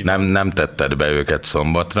 nem tetted be őket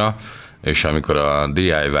szombatra, és amikor a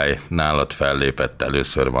DIY nálad fellépett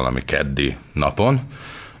először valami keddi napon,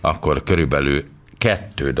 akkor körülbelül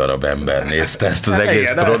 2 darab ember nézte ezt az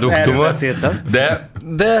egész produktumot.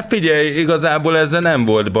 De figyelj, igazából ezzel nem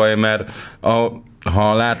volt baj, mert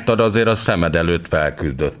ha láttad, azért a szemed előtt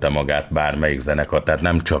felküzdötte magát bármelyik zenekar, tehát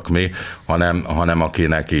nem csak mi, hanem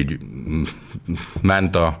akinek így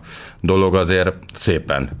ment a dolog, azért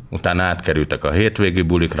szépen. Utána átkerültek a hétvégi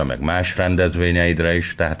bulikra, meg más rendezvényeidre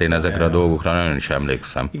is, tehát én ezekre a dolgokra nagyon is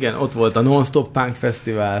emlékszem. Igen, ott volt a Non-Stop Punk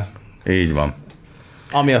Fesztivál. Így van.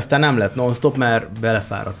 Ami aztán nem lett non-stop, mert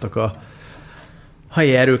belefáradtak a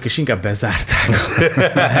helyi erők, és inkább bezárták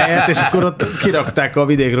a helyet, és akkor ott kirakták a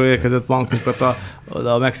vidékről érkezett punkokat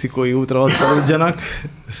a mexikói útra, ott aludjanak.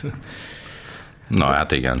 Na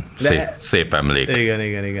hát igen, szép emlék.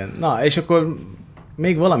 Igen. Na, és akkor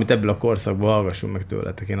még valamit ebből a korszakból hallgassunk meg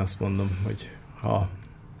tőletek, én azt mondom, hogy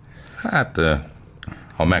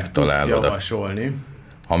ha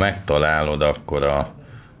megtalálod, akkor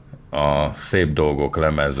a Szép Dolgok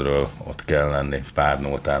lemezről ott kell lenni pár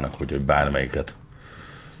nótának, úgyhogy bármelyiket.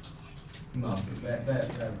 Na,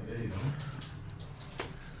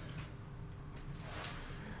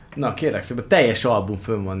 Na, kérlek szépen, teljes album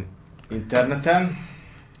fönn van interneten.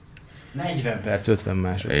 40 perc, 50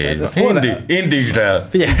 másodperc. Indítsd el!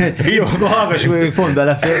 Figyelj, jó, hallgassuk, hogy pont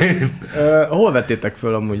belefér. Hol vettétek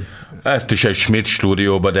föl amúgy? Ezt is egy Schmidt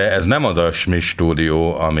stúdióba, de ez nem az a Schmidt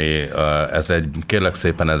stúdió, ami, kérlek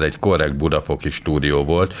szépen, ez egy korrekt budafoki stúdió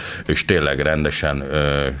volt, és tényleg rendesen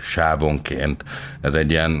sávonként, ez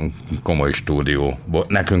egy ilyen komoly stúdió.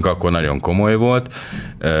 Nekünk akkor nagyon komoly volt,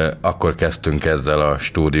 akkor kezdtünk ezzel a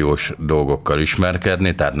stúdiós dolgokkal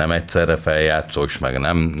ismerkedni, tehát nem egyszerre feljátszós, meg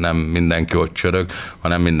nem mindenki ott csörög,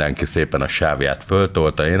 hanem mindenki szépen a sávját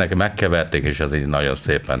föltolta, ének megkeverték, és ez így nagyon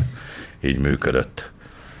szépen így működött.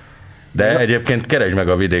 De egyébként keresd meg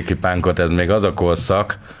a vidéki punkot, ez még az a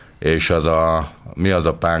korszak, és Mi az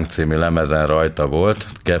a punk című lemezen rajta volt,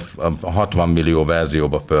 a 60 millió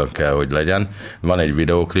verzióba föl kell, hogy legyen, van egy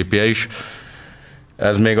videóklipje is.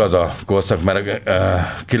 Ez még az a korszak, mert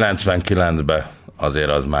 99-ben azért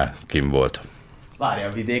az már kim volt. Várjál,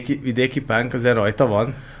 vidéki punk azért rajta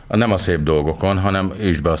van? Nem a szép dolgokon, hanem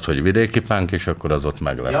is be azt, hogy vidéki punk, és akkor az ott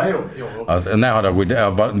meg lesz. Ja, jó. Ne haragudj,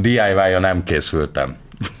 a DIY-ja nem készültem.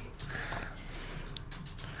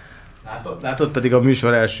 Látod pedig a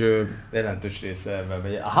műsor első jelentős része.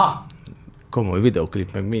 Aha! Komoly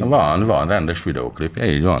videoklip, meg minden. Van, rendes videoklip,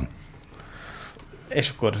 így van. És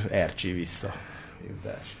akkor Ercsi vissza.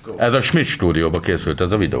 Go. Ez a Schmidt stúdióba készült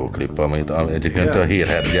ez a videoklip, amit egyébként a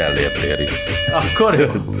hírhedt Gellért éri. Akkor jó.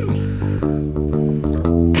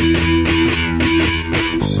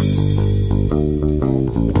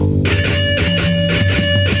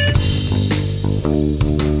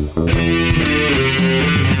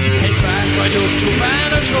 Egy pár vagyok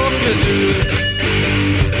csupán a sok közül,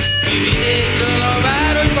 ki vidékről a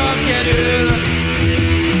városba kerül.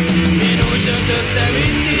 Én úgy döntöttem,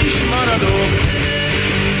 itt is maradok,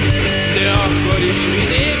 de akkor is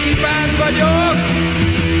vidéki pánk vagyok.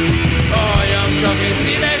 Halljam csak egy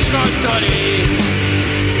színes nagy tanék,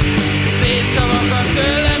 szép szavakat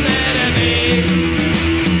tőlem ne remék.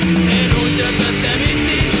 Én úgy döntöttem, itt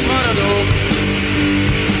is maradok,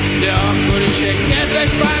 de akkor is egy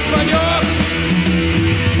kedves pánk vagyok.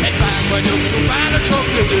 Egy pánk vagyok csupán a sok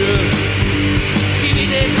közül, ki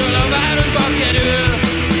vidékről a városba kerül.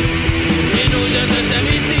 Én úgy döntöttem,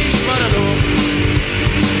 itt is maradok,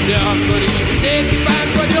 de akkor is vidéki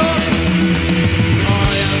pánk vagyok.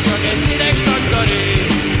 Halljam csak egy színes nagy tanék,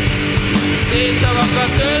 szép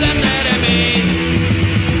szavakat tőlem ne remény.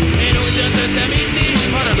 Én úgy döntöttem, itt is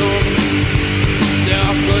maradok, de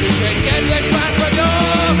akkor is egy kedves pánk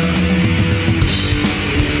vagyok.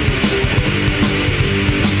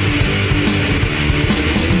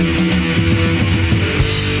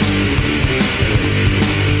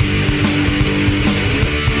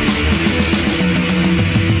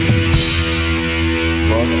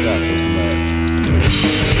 Basszátok meg!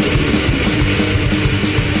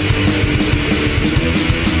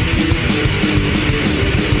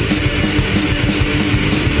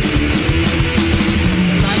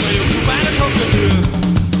 Pánk vagyok csupán a sok közül,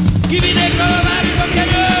 ki vidékről a városba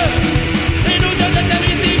kerül. Én úgy döntöttem,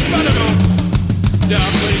 itt is maradok, de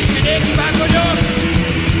akkor is vidéki pánk vagyok.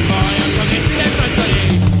 Halljam csak egy színes nagy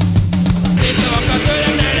tanék, szép szavakat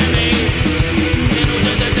tőlem ne remény. Én úgy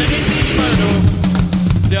döntöttem, itt is maradok,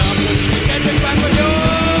 de akkor is egy kedves pánk vagyok.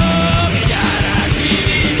 Egy járási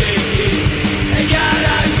vidéki, egy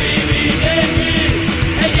járási vidéki,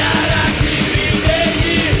 egy járási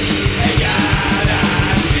vidéki, egy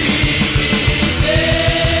járási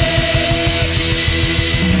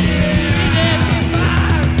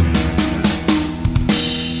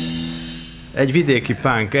Egy vidéki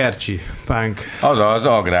punk, Ercsi punk. Az az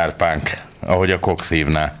agrárpánk, ahogy a Cox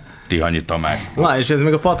hívná, Tihanyi Tamás. Na, és ez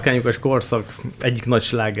még a patkányukas korszak egyik nagy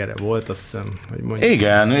slágere volt, azt hiszem, hogy mondjuk.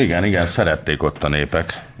 Igen, szerették ott a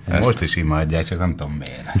népek. Most is imádják, csak nem tudom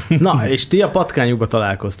miért. Na, és ti a patkányukba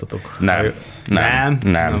találkoztatok? Nem.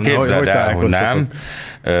 Képzeld el, hogy nem.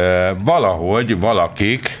 Valahogy,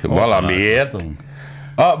 valakik, valamiért,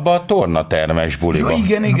 abba a tornatermes buliba.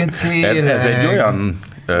 Igen, Ez egy olyan...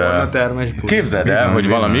 Tornatermes buli. Képzeld el, hogy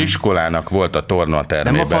valami iskolának volt a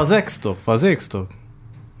tornatermében. Nem a fazéksztok?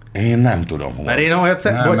 Én nem tudom hol. Mert én olyat...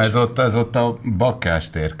 Nem, ez ott a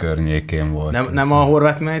Bakkástér környékén volt. Nem a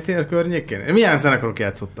Horváth Melytér környékén? Milyen zenekarok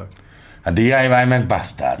játszottak? A DIY meg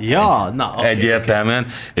Bastard. Ja, na, okay, egyértelműen.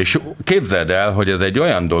 Okay. És képzeld el, hogy ez egy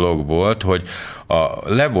olyan dolog volt, hogy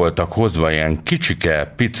le voltak hozva ilyen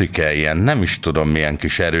kicsike, picike, ilyen nem is tudom milyen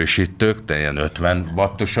kis erősítők, de ilyen 50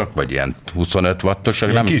 wattosak, vagy ilyen 25 wattosak.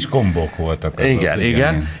 Ilyen nem kis kombok voltak.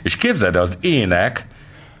 Igen. És képzeld el, az ének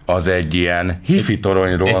az egy ilyen hifi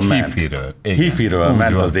toronyról ment. Hifiről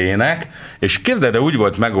ment van. Az ének, és képzeld el, úgy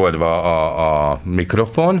volt megoldva a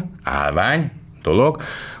mikrofon, állvány dolog,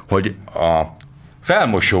 hogy a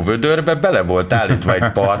felmosó vödörbe bele volt állítva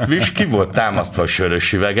egy partvis, ki volt támasztva a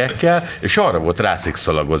sörös üvegekkel, és arra volt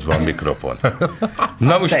rászikszalagozva a mikrofon.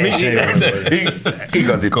 Na most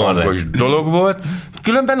igazi pankos dolog volt.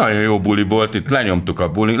 Különben nagyon jó buli volt, itt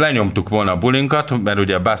lenyomtuk volna a bulinkat, mert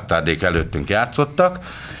ugye a Bastardék előttünk játszottak,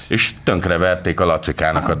 és tönkreverték a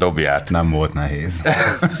Lacikának a dobját. Nem volt nehéz.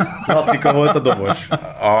 Lacika volt a dobos.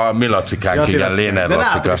 A mi Lacikánk, igen, Léner de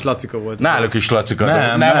Lacika. náluk is Lacika volt. Náluk is Lacika.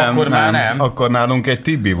 Nem, akkor már nem. Akkor nálunk egy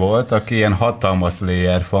Tibi volt, aki ilyen hatalmas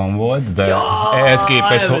Slayer fan volt, de ehhez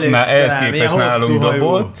képest nálunk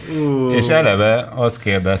dobott, és eleve azt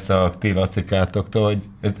kérdezte a ti Lacikátoktól, hogy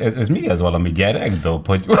ez mi ez, valami gyerekdob?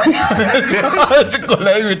 Hogy és akkor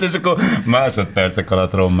leült, és akkor másodpercek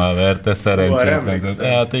alatt rommá verte, szerencsétlen.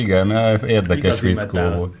 Hát igen, érdekes fickó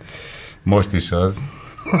volt. Most is az.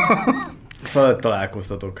 Szóval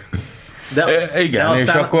találkoztatok. Igen, és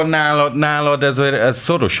akkor nálad ez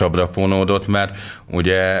szorosabbra fonódott, mert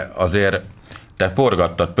ugye azért te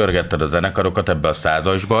pörgetted a zenekarokat ebbe a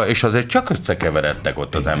százasba, és azért csak összekeveredtek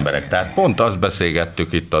ott az emberek. Tehát pont azt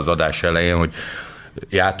beszélgettük itt az adás elején, hogy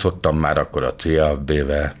játszottam már akkor a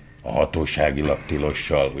CFB-vel, a hatóságilag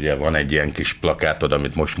Tilossal, ugye van egy ilyen kis plakátod,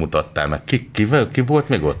 amit most mutattál meg. Ki volt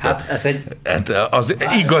még ott? Hát ez az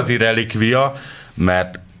igazi relikvia,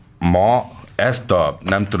 mert ma ezt a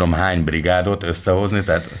nem tudom hány brigádot összehozni,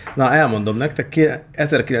 tehát... Na, elmondom nektek,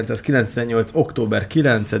 1998. október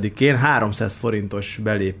 9-én 300 forintos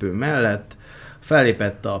belépő mellett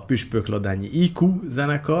fellépett a Püspökladányi IQ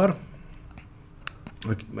zenekar,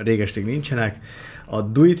 régeség nincsenek, a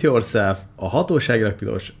Do It Yourself, a Hatóságilag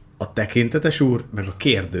Tilos, a Tekintetes úr, meg a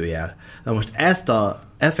Kérdőjel. Na most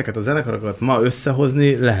ezeket a zenekarokat ma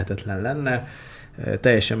összehozni lehetetlen lenne,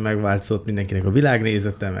 teljesen megváltozott mindenkinek a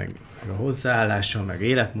világnézete, meg a hozzáállása, meg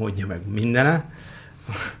életmódja, meg mindene.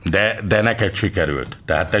 De neked sikerült.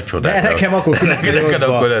 Tehát te csodáltál. De nekem akkor 98-ban. Neked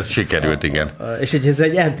akkor ez sikerült, igen. És ez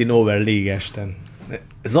egy anti-novel league-esten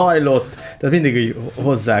zajlott, tehát mindig így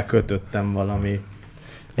hozzá kötöttem valami.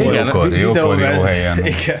 Jókor, jó helyen.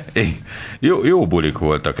 Jó bulik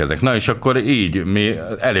voltak ezek. Na és akkor így mi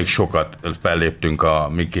elég sokat felléptünk a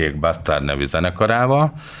Mikiék Bastard nevű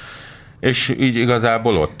zenekarával, és így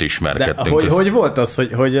igazából ott ismerkedtünk. De hogy volt az,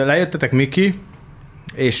 hogy lejöttetek, Miki,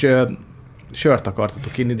 és sört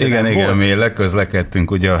akartatok inni, de igen, mi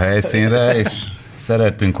leközlekedtünk ugye a helyszínre, és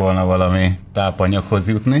szerettünk volna valami tápanyaghoz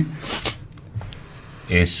jutni,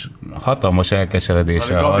 és hatalmas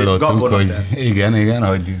elkeseredéssel hallottuk, hogy igen,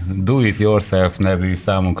 hogy Do It Yourself nevű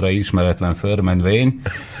számunkra ismeretlen förmendvény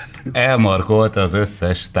elmarkolta az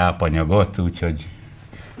összes tápanyagot,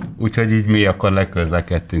 úgyhogy így mi akkor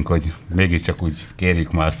leközlekedtünk, hogy mégiscsak úgy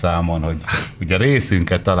kérjük már számon, hogy ugye a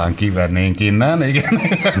részünket talán kivernénk innen, igen.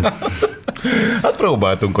 Hát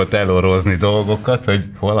próbáltunk ott elorozni dolgokat, hogy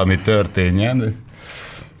valami történjen.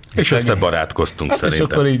 És összebarátkoztunk szerintem.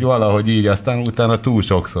 És akkor így valahogy így, aztán utána túl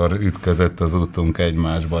sokszor ütközött az útunk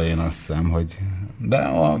egymásba, én azt hiszem, hogy... De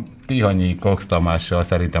a Tihanyi Cox Tamással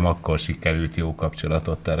szerintem akkor sikerült jó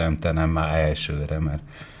kapcsolatot teremtenem már elsőre, mert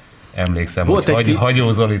emlékszem, volt hogy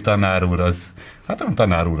Hagyó Zoli tanár úr, hát a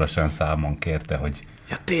tanár úr sem számon kérte, hogy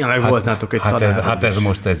ja, tényleg voltátok egy tanár. Hát ez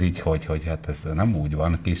most ez így, hogy hát ez nem úgy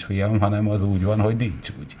van, kisfiam, hanem az úgy van, hogy nincs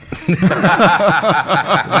úgy.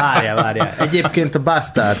 Várjál. Egyébként a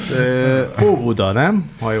Bastards Óbuda, nem?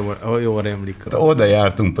 Ha jól emlik. Oda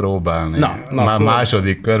jártunk próbálni. Már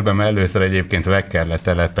második körben, mert először egyébként Vekkerle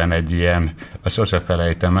telepen egy ilyen, sose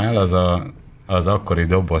felejtem el, az akkori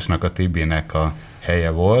dobosnak, a Tibinek a helye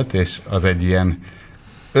volt, és az egy ilyen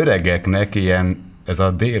öregeknek ilyen, ez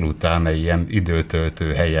a délután egy ilyen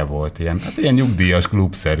időtöltő helye volt, ilyen nyugdíjas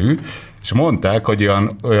klubszerű, és mondták, hogy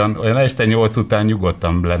olyan este 8 után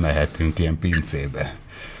nyugodtan lemehetünk ilyen pincébe.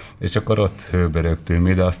 És akkor ott hőbörögtünk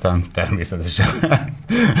mi, de aztán természetesen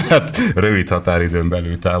hát rövid határidőn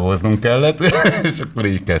belül távoznunk kellett, és akkor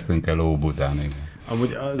így kezdtünk el Óbudán.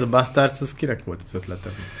 Amúgy az a Bastards, az kinek volt az ötlete?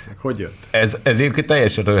 Hogy jött? Ez egyébként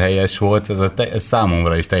teljesen röhelyes volt, ez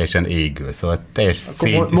számomra is teljesen égő, szóval teljes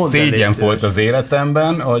szégyen volt az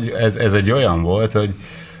életemben, hogy ez egy olyan volt, hogy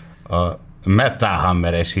a Metal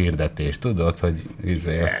Hammeres hirdetés, tudod, hogy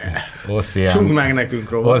Sunk meg nekünk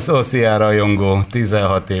róla. Ossian rajongó,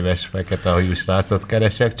 16 éves fekete hajú srácot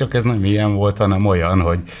keresek, csak ez nem ilyen volt, hanem olyan,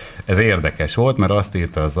 hogy ez érdekes volt, mert azt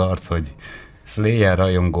írta az arc, hogy Slayer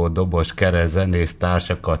rajongó dobos keres zenész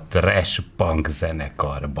társakat trash punk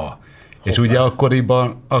zenekarba. Hoppá. És ugye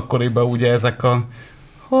akkoriban ugye ezek a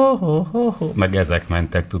meg ezek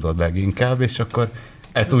mentek, tudod, leginkább, és akkor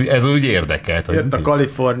ez úgy érdekelt, hogy jött a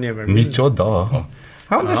Kalifornia, meg micsoda?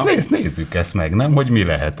 Hát ezt nézzük ezt meg, nem? Hogy mi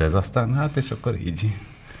lehet ez aztán, hát és akkor így.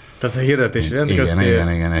 Tehát a hirdetésre rendkeztél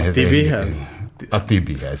igen, a Tibihez? A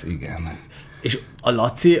Tibihez, igen. És a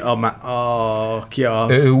Laci,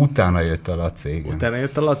 Ő utána jött a Laci, igen. Utána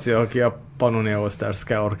jött a Laci, aki a Pannonia All Stars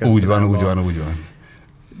Ska orkesztrában. Úgy van.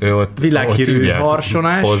 Ő ott világhírű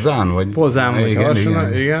harsonás. Pozán, vagy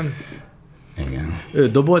harsonás, igen. Igen. Ő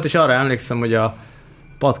dobolt, és arra emlékszem, hogy a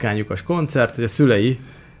patkányukas koncert, hogy a szülei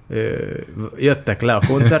jöttek le a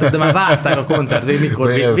koncertre, de már várták a koncert,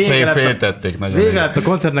 mikor vége lett a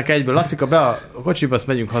koncertnek egyből. Lacika, be a kocsiba, azt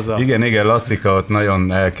megyünk haza. Igen, Lacika ott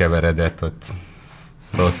nagyon elkeveredett, ott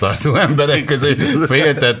rossz arcú emberek közé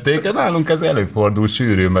féltették. Nálunk ez előfordul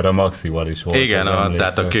sűrű, mert a Maxival is volt. Igen,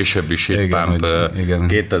 tehát a későbbi Shitpump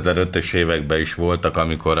 2005-ös években is voltak,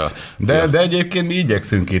 amikor De egyébként mi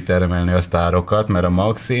igyekszünk kitermelni a sztárokat, mert a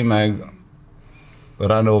Maxi meg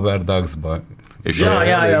Run Over Ducks-ba És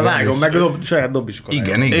vágom, meg saját dobiskolája.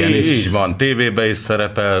 Igen. Így van, tévében is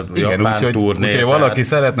szerepel, japán turné. Úgyhogy valaki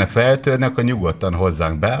szeretne feltörni, akkor nyugodtan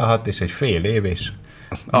hozzánk beállhat, és egy fél év, és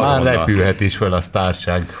már repülhet is föl a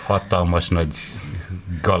sztárság hatalmas nagy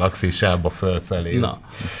galaxisába fölfelé. Na.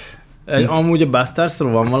 Amúgy a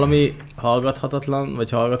Bastardsról van valami hallgathatatlan, vagy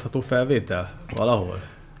hallgatható felvétel? Valahol?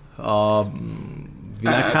 A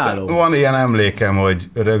világháló? Hát, van ilyen emlékem, hogy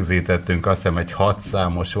rögzítettünk azt hiszem egy 6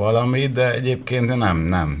 számos valamit, de egyébként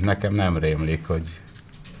nekem nem rémlik, hogy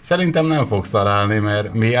szerintem nem fogsz találni,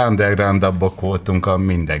 mert mi undergroundabbak voltunk a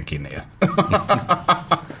mindenkinél.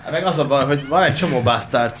 Meg az a baj, hogy van egy csomó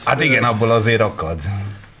Bastards. Hát igen, abból azért akad.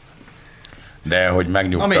 De hogy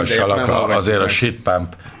megnyugtassalak, azért a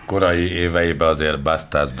Shitpump korai éveiben azért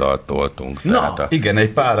Bastards dalt toltunk. Igen, egy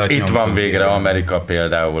párat itt van végre Amerika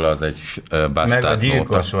például, az egy Bastards meg a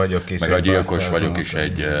gyilkos vagyok is. Meg a gyilkos vagyok is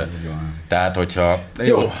egy... Tehát, hogyha...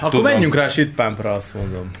 Jó, akkor menjünk rá a Shitpumpra, azt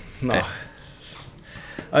mondom. Na.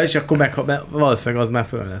 És akkor valószínűleg az már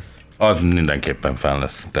fönn lesz. Az mindenképpen fenn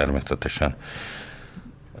lesz, természetesen.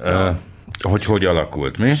 Hogy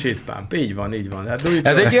alakult, mi? Shitpump, így van. Hát,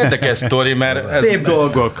 ez egy érdekes sztori, mert... Szép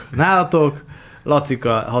dolgok nálatok, Lacika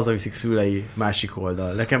hazaviszik szülei másik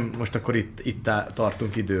oldal. Nekem most akkor itt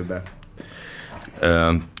tartunk időbe.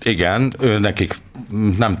 Igen, nekik,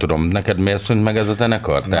 nem tudom, neked miért szűnt meg ez a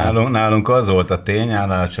zenekar? Nálunk az volt a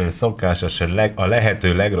tényállás, hogy szokásos, hogy a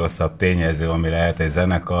lehető legrosszabb tényező, ami lehet egy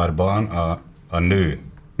zenekarban, a nő.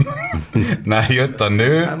 Jött a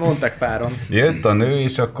nő. Hát mondták páron. Jött a nő,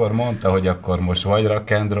 és akkor mondta, hogy akkor most vagy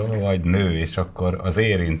rock and roll, vagy nő, és akkor az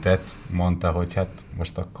érintett mondta, hogy hát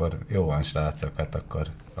most akkor jó van, srácok, hát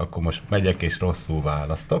akkor most megyek és rosszul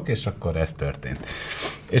választok, és akkor ez történt.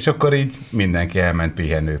 És akkor így mindenki elment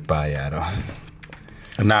pihenő pályára.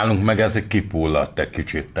 Nálunk meg ez kipulladt egy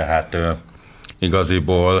kicsit, tehát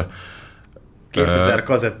igaziból 2000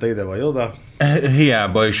 kazetta ide vagy oda.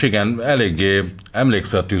 Hiába is, igen, eléggé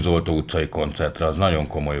emlékszel a Tűzoltó utcai koncertre, az nagyon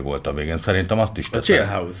komoly volt a végén. Szerintem azt is te a Chill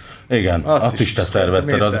House. Igen, azt is te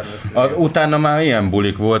szervezted. Utána már ilyen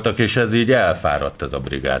bulik voltak, és ez így elfáradt ez a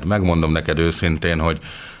brigád. Megmondom neked őszintén,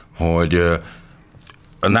 hogy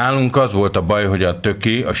nálunk az volt a baj, hogy a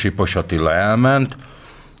Töki, a Sipos Attila elment,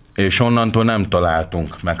 és onnantól nem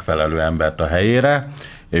találtunk megfelelő embert a helyére,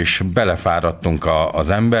 és belefáradtunk az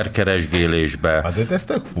emberkeresgélésbe. Hát de ez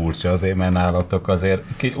tök furcsa azért, mert nálatok azért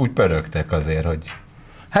úgy pörögtek azért, hogy...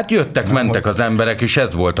 Hát jöttek, mentek az emberek, és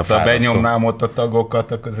ez volt a fáradtó. Ha benyomnám ott a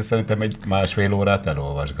tagokat, akkor szerintem egy másfél órát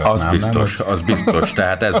elolvasgatnám. Az biztos.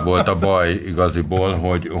 Tehát ez volt a baj igaziból,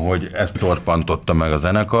 hogy ez torpantotta meg a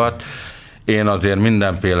zenekart. Én azért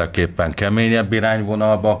mindenféleképpen keményebb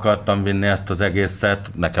irányvonalba akartam vinni ezt az egészet.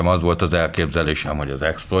 Nekem az volt az elképzelésem, hogy az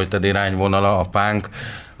exploited irányvonala, a punk,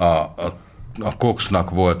 a Coxnak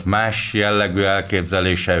volt más jellegű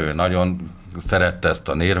elképzelése, ő nagyon szerette ezt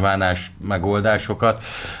a nirvánás megoldásokat.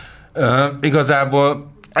 Igazából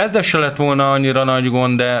ezzel se lett volna annyira nagy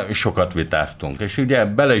gond, de sokat vitáztunk. És ugye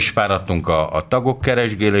bele is fáradtunk a tagok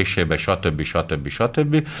keresgélésébe,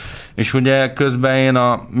 stb. És ugye közben én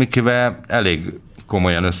a Mikivel elég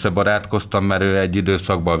komolyan összebarátkoztam, mert ő egy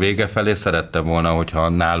időszakban a vége felé szerette volna, hogyha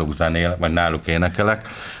náluk zenél, vagy náluk énekelek,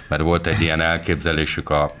 mert volt egy ilyen elképzelésük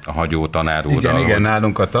a hagyó tanár úrral. Igen,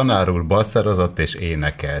 nálunk a tanár úr basszerozott és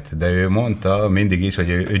énekelt, de ő mondta mindig is, hogy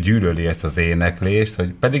ő gyűlöli ezt az éneklést,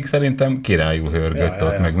 hogy pedig szerintem királyul hörgött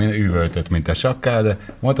ott, meg üvöltött, mint a sakká, de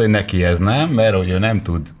mondta, hogy neki ez nem, mert hogy ő nem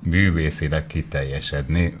tud művészileg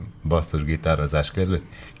kiteljesedni basszusgitározás közben,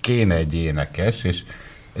 kéne egy énekes,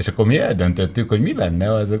 és akkor mi eldöntöttük, hogy mi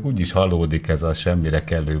lenne, azok úgyis halódik ez a semmire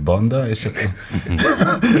kellő banda, és akkor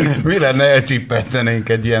mi lenne, elcsippetenénk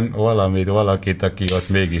egy ilyen valakit, aki ott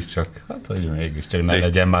mégiscsak, ne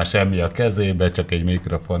legyen már semmi a kezébe, csak egy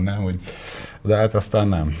mikrofon, nem, hogy de hát aztán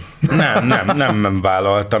nem. Nem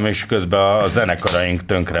vállaltam, és közben a zenekaraink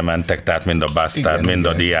tönkre mentek, tehát mind a Bastard, mind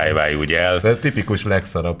a DIY úgy el. Ez tipikus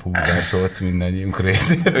legszarabb húzás volt mindennyiunk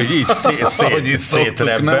részéről. Így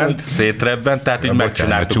szétrebbent, tehát így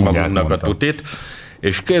megcsináltuk magunknak a tutit,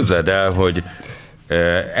 és képzeld el, hogy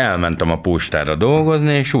elmentem a postára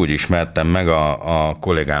dolgozni, és úgy ismertem meg a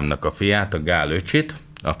kollégámnak a fiát, a Gál öcsit,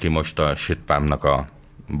 aki most a Shitpumpnak a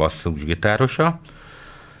basszusgitárosa,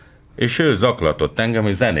 és ő zaklatott engem,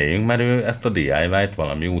 hogy zenéljünk, mert ő ezt a DIY-t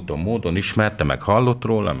valami úton, módon ismerte, meg hallott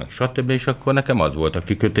róla, meg stb. És akkor nekem az volt a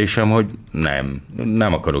kikötésem, hogy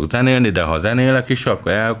nem akarok zenélni, de ha zenélek is,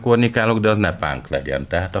 akkor elkornikálok, de az ne punk legyen.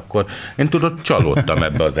 Tehát akkor én tudod, csalódtam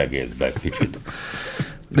ebbe az egészbe kicsit.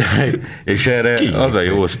 És erre az a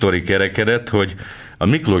jó sztori kerekedett, hogy a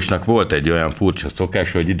Miklósnak volt egy olyan furcsa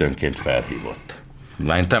szokás, hogy időnként felhívott.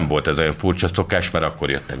 nem volt ez olyan furcsa szokás, mert akkor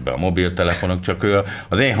jöttek be a mobiltelefonok, csak ő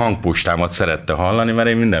az én hangpustámat szerette hallani, mert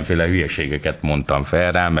én mindenféle hülyeségeket mondtam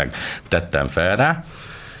fel rá, meg tettem fel rá,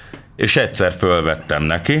 és egyszer fölvettem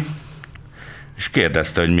neki, és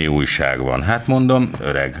kérdezte, hogy mi újság van. Hát mondom,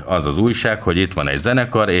 öreg, az az újság, hogy itt van egy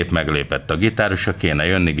zenekar, épp meglépett a gitárosa, kéne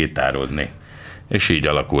jönni gitározni. És így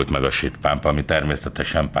alakult meg a Shitpump, ami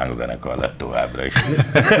természetesen punk zenekar lett továbbra is.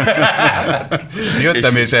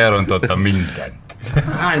 Jöttem és elrontottam mindent.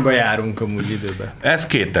 Hányba járunk amúgy időben? Ez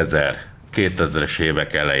 2000-es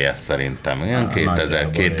évek eleje szerintem, ilyen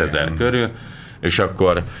 2000 körül, és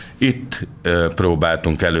akkor itt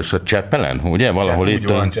próbáltunk először Cseppelen, ugye? Valahol itt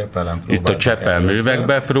a Cseppel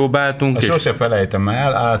művekbe próbáltunk. Sose felejtem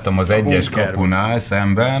el, álltam az egyes kapunál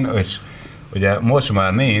szemben, és ugye most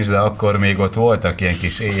már nincs, de akkor még ott voltak ilyen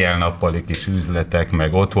kis éjjel-nappali kis üzletek,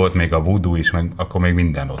 meg ott volt még a Voodoo is, meg akkor még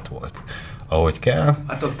minden ott volt, ahogy kell.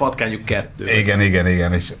 Hát az Patkányuk 2.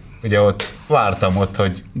 Igen, és ugye ott vártam ott,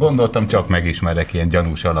 hogy gondoltam, csak megismerek ilyen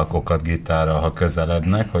gyanús alakokat gitárral, ha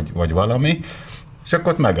közelednek, vagy valami, és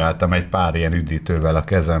akkor ott megálltam egy pár ilyen üdítővel a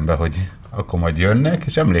kezembe, hogy akkor majd jönnek,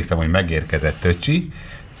 és emlékszem, hogy megérkezett öcsi,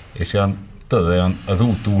 és olyan az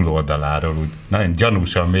út túloldaláról úgy nagyon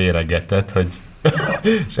gyanúsan méregetett, hogy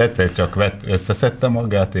és egyszer csak összeszedte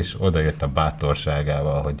magát, és oda jött a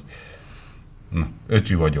bátorságával, hogy na,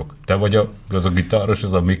 öcsi vagyok, te vagy az a gitáros,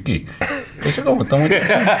 az a Miki? És akkor mondtam, hogy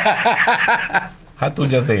hát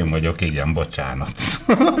ugye az én vagyok, igen, bocsánat.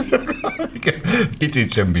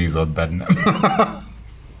 Kicsit sem bízott bennem.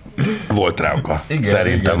 Volt rá oka.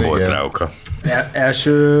 Szerintem volt rá oka.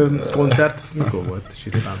 Első koncert, az mikor volt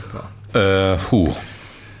Shitpump-ra?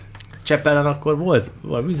 Cseppelen akkor volt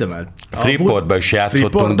valami üzemelt? Freeportban is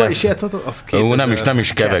játszottunk, de az nem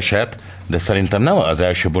is keveset, de szerintem nem az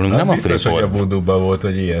első bulunk, nem a Freeport. Biztos, hogy a Voodoo-ban volt,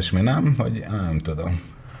 hogy ilyesmi, nem? Hogy nem tudom.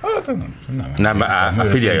 Hát nem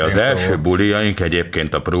figyelj, az első buliaink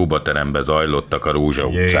egyébként a próbateremben zajlottak a Rózsa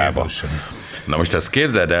utcában. Na most ezt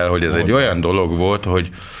képzeld el, hogy ez egy olyan dolog volt, hogy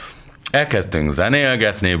elkezdtünk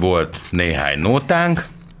zenélgetni, volt néhány nótánk,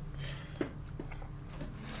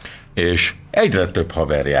 és egyre több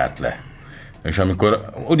haver járt le. És amikor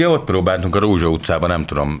ugye ott próbáltunk a Rózsa utcában, nem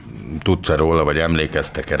tudom, tudsz-e róla, vagy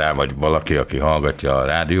emlékeztek-e rá, vagy valaki, aki hallgatja a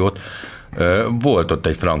rádiót, volt ott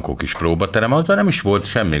egy frankó kis próbaterem, azzal nem is volt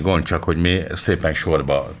semmi gond, csak hogy mi szépen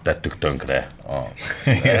sorba tettük tönkre a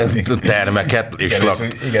termeket.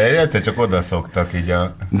 Igen, csak oda szoktak így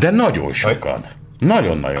a... De nagyon sokan.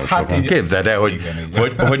 Nagyon-nagyon sokan. Képzeld el,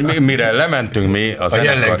 hogy mire lementünk mi... A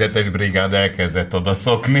jellegzetes brigád elkezdett oda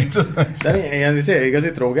szokni. De ilyen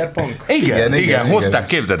igazi trógerpunk? Igen, hozták,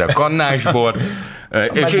 képzeld el, kannásbort,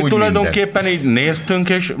 és így tulajdonképpen így néztünk,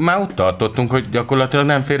 és már ott tartottunk, hogy gyakorlatilag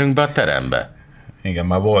nem férünk be a terembe. Igen,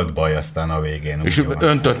 már volt baj aztán a végén. És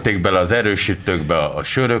öntötték bele az erősítőkbe a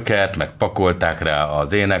söröket, meg pakolták rá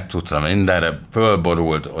az énekcucra, mindenre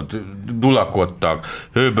fölborult, ott dulakodtak,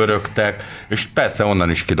 hőbörögtek, és persze onnan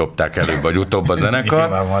is kidobták előbb vagy utóbb a zenekar.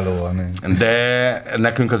 De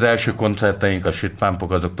nekünk az első koncerteink, a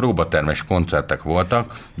Shitpumpok, azok próbatermes koncertek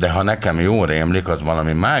voltak, de ha nekem jól rémlik, az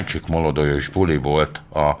valami másik molodójós buli volt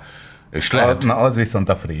és lehet... az viszont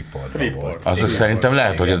a Freeport volt. Az szerintem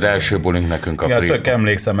lehet, hogy az első bulink nekünk a Freeport. Tök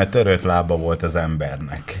emlékszem, mert törött lába volt az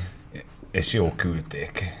embernek. És jó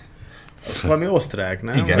küldték. Valami osztrák,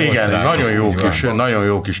 nem? Igen, nagyon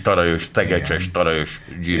jó kis tarajos, tegecses, tarajos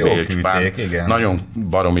GBH-pán. Nagyon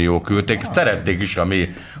baromi jó küldték. Szerették is a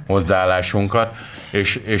mi hozzáállásunkat.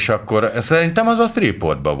 És akkor szerintem az a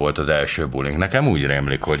Freeportban volt az első bulink. Nekem úgy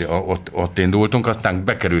rémlik, hogy ott indultunk, aztán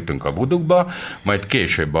bekerültünk a Voodoo-ba, majd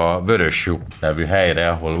később a Vörös lyuk nevű helyre,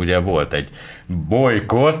 ahol ugye volt egy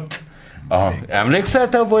bolykott. Emlékszel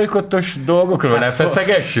te a bolykottos dolgokról? Ne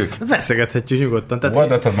feszegessük? Feszegethetjük nyugodtan.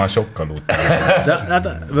 Tehát az már sokkal után. De hát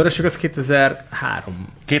a Vörös lyuk az 2003.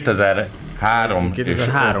 2003 és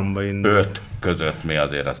 5 között mi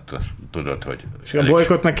azért azt tudod, hogy... És a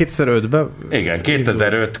bolykott meg 2005-ben? Igen,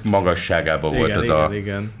 2005 magasságában volt az a...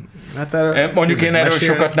 Igen. Hát mondjuk én erről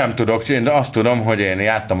sokat nem tudok, én azt tudom, hogy én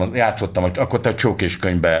játszottam, hogy akkor te a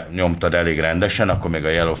csókiskönyvbe nyomtad elég rendesen, akkor még a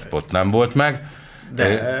Yellow Spot nem volt meg.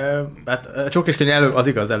 De hát a csókiskönyv az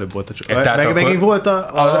igaz, előbb volt a csókiskönyv. Megint volt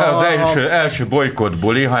az első bolykott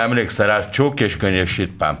buli, ha emlékszel rá, csókiskönyv és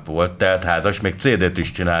Shitpump volt, teltházas, még CD-t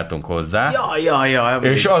is csináltunk hozzá. Ja.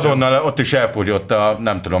 És azonnal ott is elfogyott a,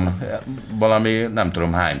 nem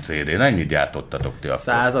tudom hány CD, ennyit gyártottatok ti akkor.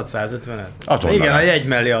 100-150-et? Igen, a jegy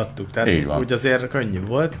mellé adtuk, tehát úgy azért könnyű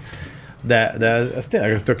volt. De ez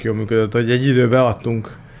tényleg tök jól működött, hogy egy időben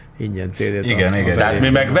adtunk ingyen CD-t. Igen. Tehát mi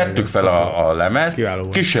meg vettük fel a lemezt,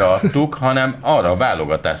 ki se adtuk, hanem arra a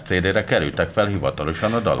válogatás CD-re kerültek fel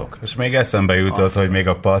hivatalosan a dalok. És még eszembe jutott, hogy még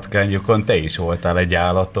a patkányukon te is voltál egy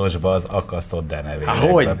állatosba az akasztott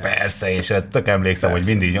denevérekben. Persze, és ezt tök emlékszem, hogy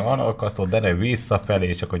mindig akasztott denev visszafelé,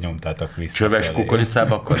 és akkor nyomtátok visszafelé. Csöves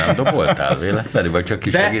kukoricába akkor nem doboltál véletlenül, vagy csak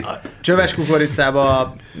kisegít? De csöves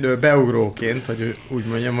kukoricába beugróként, hogy úgy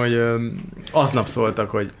mondjam, hogy aznap szóltak,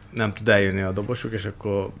 hogy nem tud eljönni a dobosuk, és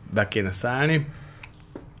akkor be kéne szállni.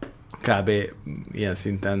 Kb. Ilyen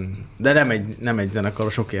szinten, de nem egy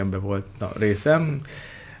zenekar, sok ilyenben volt részem.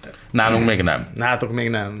 Nálunk még nem. Nálatok még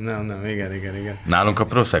nem, igen. Nálunk a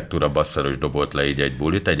Prosectura basszoros dobolt le így egy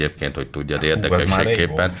bulit, egyébként, hogy tudjad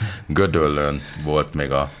érdekességképpen. Gödöllön volt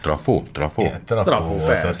még a Trafó,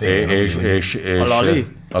 persze. És a Lali?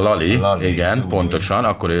 A Lali, igen, pontosan,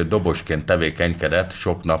 akkor ő dobosként tevékenykedett,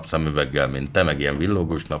 sok napszemüveggel, mint te, meg ilyen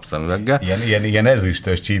villogós napszemüveggel. Ilyen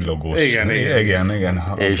ezüstös csillogós. Igen.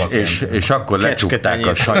 És akkor lecsukták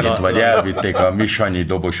a Sanyit, vagy elvitték a mi Sanyi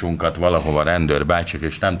dobosunkat valahova rendőrbácsik,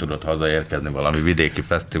 és nem tudott hazaérkezni valami vidéki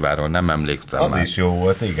fesztiválról, nem emlékszem az már. is jó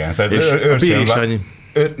volt, igen. Bíri Sanyi.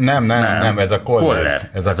 Nem, ez a Koller.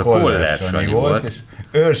 Ez a Koller Sanyi volt, és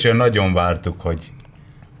őrsön nagyon vártuk, hogy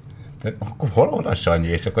akkor hol a Sanyi?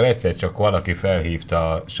 És akkor egyszer csak valaki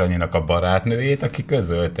felhívta Sanyinak a barátnőjét, aki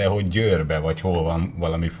közölte, hogy Győrbe, vagy hol van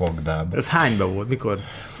valami fogdában. Ez hányban volt? Mikor?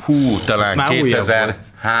 Talán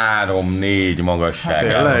 2003-4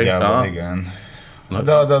 magasságában. Hát, igen.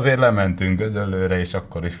 De azért lementünk Gödöllőre, és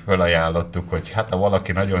akkor is felajánlottuk, hogy hát ha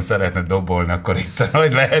valaki nagyon szeretne dobolni, akkor itt a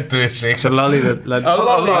nagy lehetőség. És a Lali,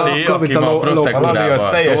 aki ma a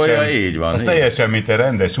Prosecturában tolja, így van. Az teljesen, mint egy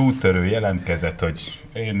rendes úttörő jelentkezett, hogy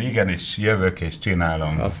én igenis jövök és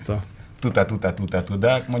csinálom. Azt a...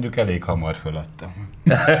 Tudá, mondjuk elég hamar föladtam.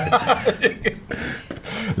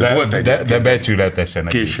 De becsületesen.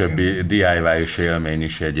 Későbbi DIY-os élmény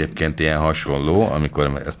is egyébként ilyen hasonló,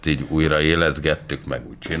 amikor ezt így újra élezgettük, meg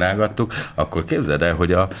úgy csinálgattuk, akkor képzeld el,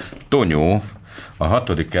 hogy a Tonyó a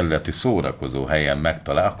 6. kerületi szórakozó helyen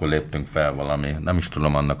megtalál, akkor léptünk fel valami, nem is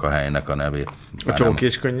tudom annak a helynek a nevét. A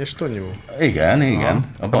csókés-könnyes Tonyó? Igen,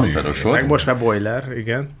 a basszeros volt. Meg most már Boiler,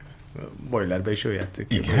 igen. Boilerbe is ő játszik.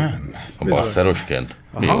 Igen. A basszerosként?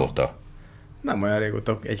 Mióta? Nem olyan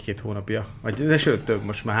régóta, 1-2 hónapja. De sőt, több,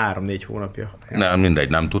 most már 3-4 hónapja. Nem, mindegy,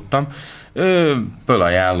 nem tudtam. Ő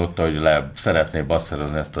fölajánlotta, hogy szeretné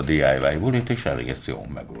basszerozni ezt a DIY bulit, és elég ezt jól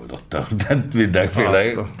megoldotta. De mindenféle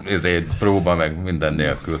próba meg minden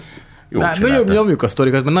nélkül. Nyomjuk a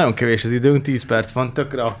sztorikat, mert nagyon kevés az időnk, 10 perc van,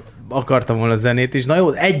 tökre akartam volna a zenét is. Na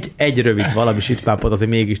jó, egy rövid valami Shitpumpot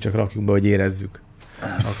azért mégiscsak rakjunk be, hogy érezzük.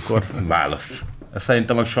 Akkor... Válasz.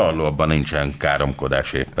 Szerintem a Sarló abban nincsen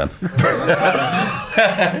káromkodás éppen.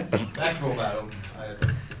 Megpróbálom.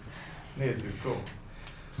 Nézzük, go.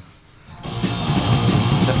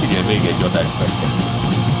 De figyelj, még egy adást meg kell.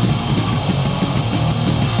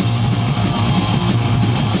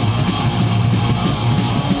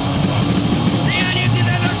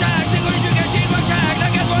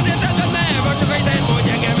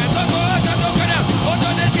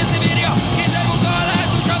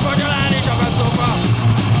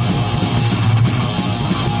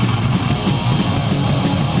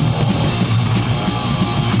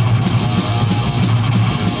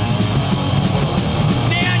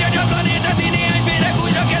 Néhány agya planéteti, néhány félek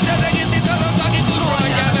újra kell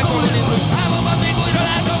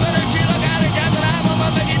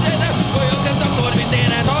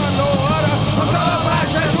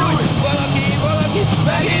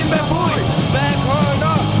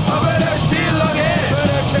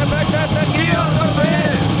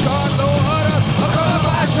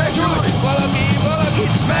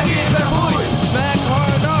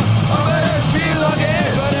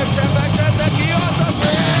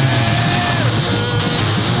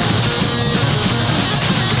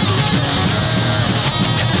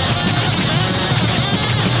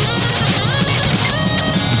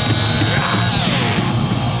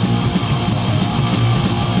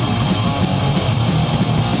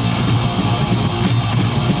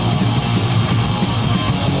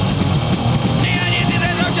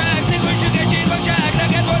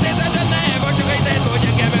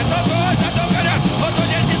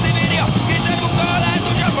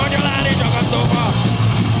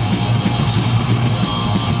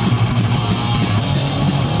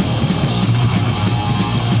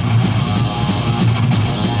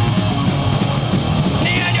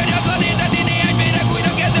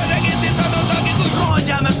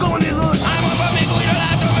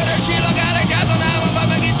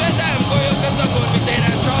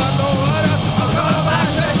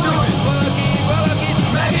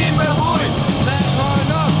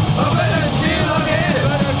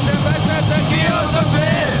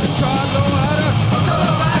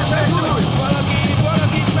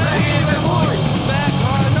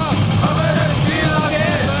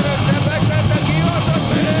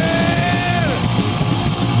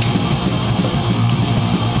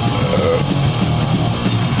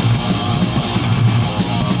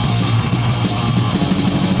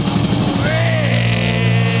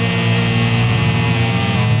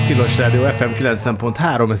Tilos Rádió FM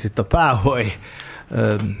 90.3, ez itt a Páholy,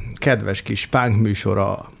 kedves kis punk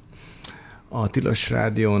műsora a Tilos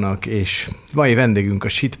Rádiónak, és mai vendégünk a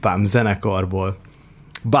Shitpump zenekarból,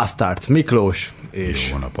 Bastards Miklós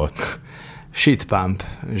és Jó napot. Shitpump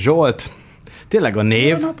Zsolt. Tényleg a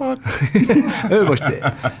név. Jó napot. Ő most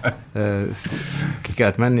ki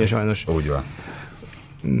kellett mennie sajnos. Úgy van.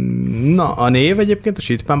 Na, a név egyébként, a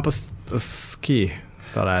Shitpump, az ki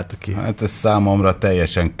találta ki? Hát ez számomra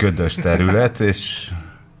teljesen ködös terület, és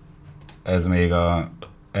ez még a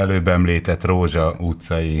előbb említett Rózsa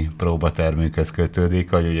utcai próbatermünkhöz kötődik,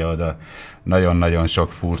 hogy ugye oda nagyon-nagyon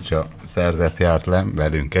sok furcsa szerzet járt le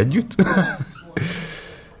velünk együtt.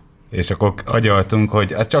 És akkor agyaltunk,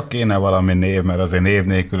 hogy hát csak kéne valami név, mert azért név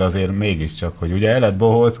nélkül azért mégiscsak, hogy ugye el lehet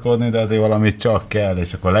bohóckodni, de azért valamit csak kell,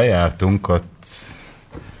 és akkor lejártunk, ott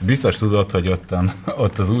biztos tudod, hogy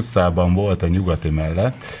ott az utcában volt a nyugati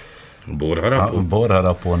mellett. Borharapó? A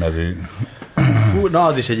Borharapó nevű Fú, na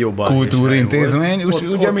az is egy jobb kultúrintézmény.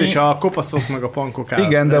 Ott is a kopaszok meg a pankok.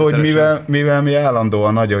 Igen, de hogy mivel mi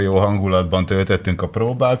állandóan nagyon jó hangulatban töltöttünk a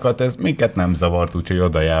próbákat, ez minket nem zavart, úgyhogy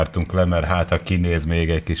oda jártunk le, mert hát ha kinéz még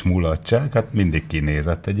egy kis mulatság, hát mindig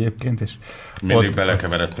kinézett egyébként. És mindig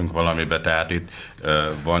belekeveredtünk valamibe, tehát itt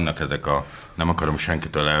vannak ezek nem akarom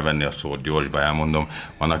senkitől elvenni a szót, gyorsba elmondom,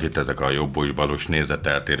 vannak itt ezek a jobbos-balos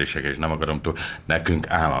nézeteltérések, és nem akarom túl, nekünk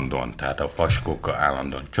állandóan, tehát a faskókkal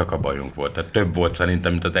állandóan, csak a bajunk volt. Tehát több volt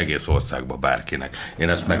szerintem, mint az egész országban bárkinek. Én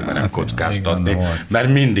ezt megmerem kockáztatni, mert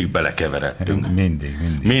mindig belekeveredtünk.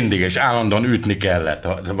 Mindig, és állandóan ütni kellett,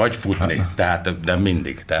 vagy futni, tehát, de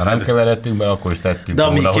mindig. Tehát, ha nem keveredtünk be, akkor is tettünk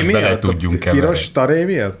volna, hogy bele tudjunk keveredni. Piros taré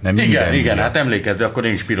miatt? Igen, hát emlékezz, akkor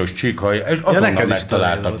én is piros csíkhaj, és azonnal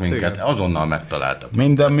megtaláltak minket, azonnal megtaláltak.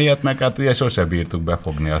 Minden miatt, meg hát ugye sose bírtuk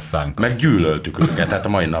befogni a szánkat. Meg gyűlöltük őket, tehát a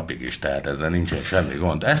mai napig is, tehát ezzel nincsen semmi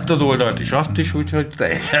gond. Ezt az oldalt is, azt is, úgyhogy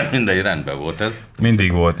teljesen mindegy rendben volt ez.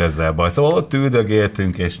 Mindig volt ezzel baj. Szóval ott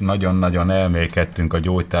üldögéltünk, és nagyon-nagyon elmélkedtünk a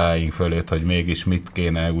gyógytáink fölött, hogy mégis mit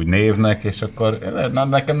kéne úgy névnek, és akkor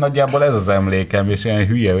nekem nagyjából ez az emlékem, és ilyen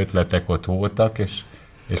hülye ötletek ott voltak,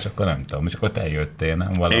 és akkor nem tudom, és akkor te jöttél,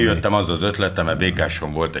 nem valami? Én jöttem az ötletem, mert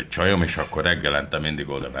Békáson volt egy csajom, és akkor reggelente mindig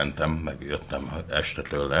oda mentem, meg jöttem este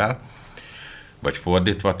tőle el, vagy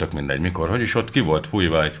fordítva, tök mindegy mikor, hogy is ott ki volt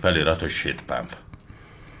fújva egy felirat, hogy Shitpump.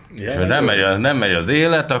 És ha nem megy az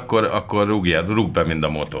élet, akkor rúg be mind a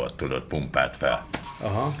motort, tudod, pumpált fel.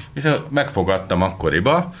 Aha. És megfogadtam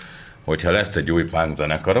akkoriba, hogyha lesz egy új punk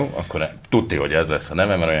zenekarom, akkor tudti, hogy ez lesz a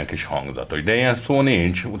neve, mert olyan kis hangzatos. De ilyen szó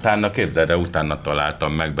nincs, utána képzeld, de utána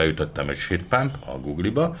találtam meg, beütöttem egy Shitpump a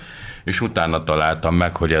Google-ba, és utána találtam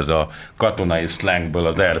meg, hogy ez a katonai slangből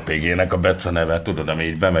az RPG-nek a beceneve, tudod, ami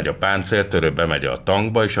így bemegy a páncéltörő, bemegy a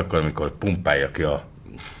tankba, és akkor amikor pumpálja ki a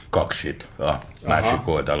kaksit a másik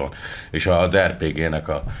oldalon. És az RPG-nek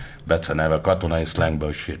a beceneve katonai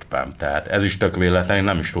slangből Shitpump. Tehát ez is tök véletlen, én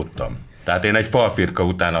nem is tudtam. Tehát én egy falfirka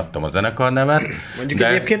után adtam a zenekar nevet. Mondjuk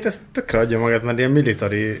egyébként ez tökre adja magát, mert ilyen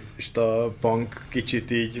militarista punk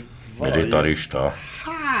kicsit így... Militarista?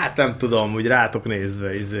 Hát nem tudom, úgy rátok nézve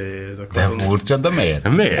ez a de furcsa, de miért?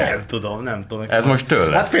 Miért? Nem tudom. Ez most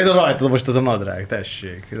tőle? Hát például rajtad most az a nadrág,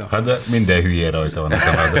 tessék. Na. Hát de minden hülyé rajta van az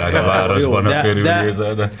a nadrág a városban, a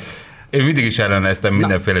körülnézel, de én mindig is elleneztem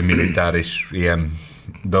mindenféle militáris ilyen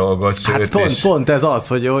dolgot. Hát pont ez az,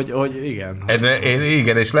 hogy igen.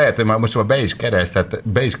 Igen, és lehet, hogy már most már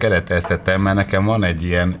be is kereteztettem, mert nekem van egy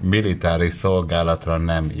ilyen militáris szolgálatra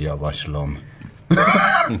nem javaslom.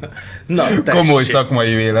 Na, komoly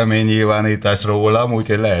szakmai véleménynyilvánítás rólam,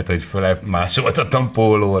 úgyhogy lehet, hogy másoltatom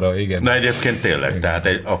pólóra, igen. Na egyébként tényleg,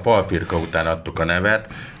 tehát a falfirka után adtuk a nevet,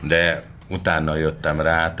 de utána jöttem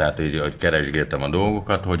rá, tehát így, hogy keresgéltem a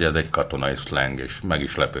dolgokat, hogy ez egy katonai slang, és meg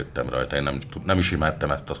is lepődtem rajta. Én nem is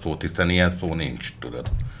imádtam ezt a szót, hiszen ilyen szó nincs, tudod,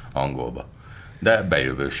 angolba. De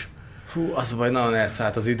bejövős. Fú, az a baj, nagyon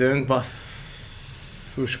elszállt az időnk,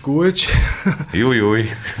 basszus kulcs. Júj,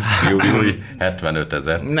 75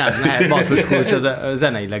 000. Nem, basszus kulcs,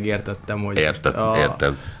 zeneileg értettem, hogy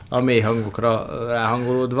érted. A mély hangokra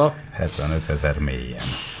ráhangolódva. 75 000 mélyen.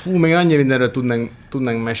 Hú, még annyi mindenről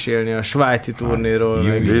tudnánk mesélni, a svájci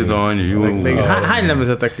turnéról. Bizony, hány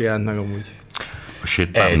lemezetek jelent meg amúgy? A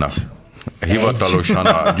Shitpumpnak. Hivatalosan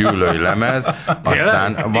a gyűlői lemez,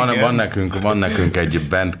 aztán van nekünk egy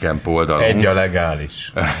Bandcamp oldalunk. Egy a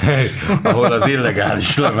legális. ahol az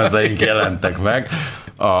illegális lemezeink jelentek meg.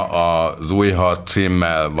 Az új hat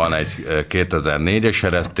címmel van egy 2004-es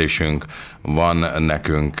eresztésünk, van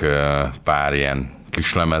nekünk pár ilyen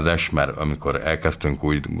kislemezes, mert amikor elkezdtünk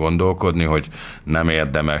úgy gondolkodni, hogy nem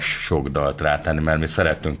érdemes sok dalt rátenni, mert mi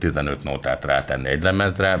szerettünk 15 nótát rátenni egy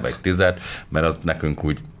lemezre, vagy 10, mert az nekünk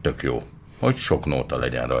úgy tök jó. hogy sok nóta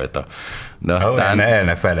legyen rajta. De aztán... El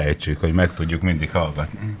ne felejtsük, hogy meg tudjuk mindig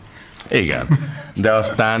hallgatni. Igen, de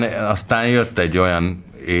aztán jött egy olyan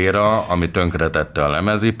éra, ami tönkretette a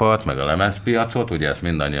lemezipart, meg a lemezpiacot, ugye ezt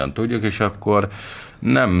mindannyian tudjuk, és akkor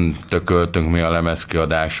nem tököltünk mi a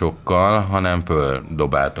lemezkiadásokkal, hanem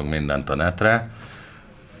földobáltunk mindent a netre,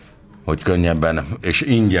 hogy könnyebben és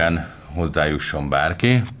ingyen hozzájusson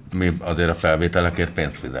bárki. Mi azért a felvételekért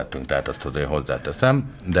pénzt fizettünk, tehát azt azért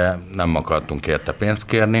hozzáteszem, de nem akartunk érte pénzt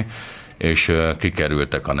kérni, és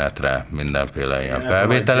kikerültek a netre mindenféle ilyen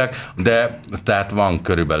felvételek, de tehát van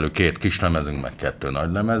körülbelül 2 kislemezünk, meg 2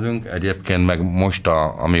 nagylemezünk. Egyébként meg most,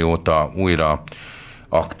 amióta újra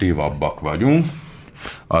aktívabbak vagyunk,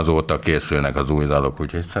 azóta készülnek az új dalok,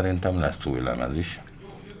 úgyhogy szerintem lesz új lemez is.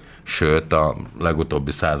 Sőt, a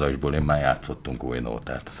legutóbbi 100-as bulin már játszottunk új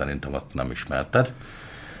nótát, szerintem azt nem ismerted.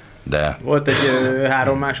 De... Volt egy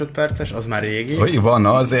 3 másodperces, az már régi. Van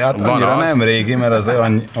azért, hát annyira nem régi, mert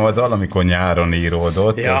az valamikor nyáron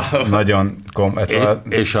íródott. Ja. Nagyon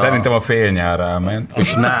szerintem a fél nyár elment.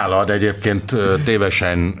 És nálad egyébként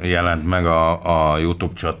tévesen jelent meg a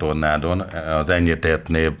YouTube csatornádon, az Ennyit ért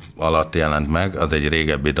név alatt jelent meg, az egy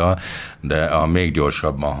régebbi dal, de a Még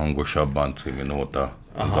gyorsabban, hangosabban című nóta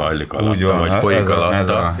zajlik alatta, vagy folyik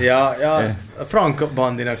alatta. Ja, a Frank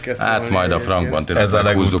Bandinak kell szólni. Hát majd a Frank Bandinak ez a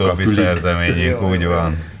legutóbbi szerzeményünk, úgy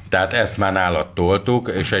van. Tehát ezt már nálad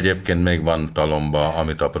toltuk, és egyébként még van talomba,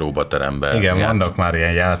 amit a próbateremben... Igen, vannak már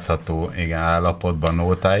ilyen játszható állapotban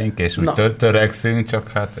nótáink, és úgy törekszünk,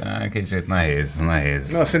 csak hát kicsit nehéz.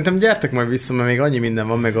 Na, szerintem gyertek majd vissza, mert még annyi minden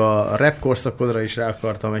van, meg a rap korszakodra is rá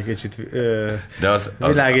akartam egy kicsit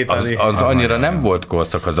világítani. Az annyira nem volt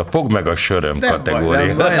korszak, az a fog meg a söröm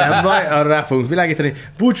kategória. Nem baj, arra rá fogunk világítani.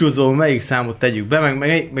 Búcsúzó, melyik számot tegyük be, meg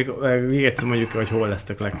még egyszer mondjuk, hogy hol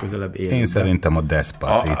lesztek legközelebb élőben. Én szerintem a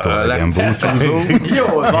Despacito.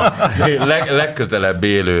 Jól van. Legközelebb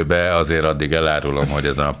élőbe azért addig elárulom, hogy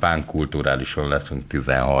ezen a Pán Kulturálisan leszünk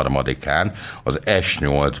 13-án, az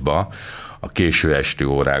S8-ba, a késő esti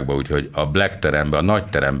órákba, úgyhogy a Black terembe, a nagy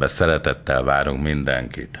terembe szeretettel várunk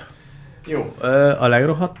mindenkit. Jó. A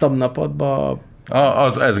legrohadtabb napodban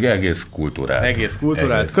ez egész kultúrált. Egész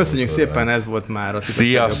kultúrált. Köszönjük szépen, ez volt már a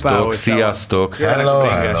Sziasztok, sziasztok. Hello.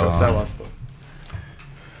 Szevasztok.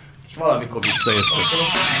 És valamikor visszajöttök.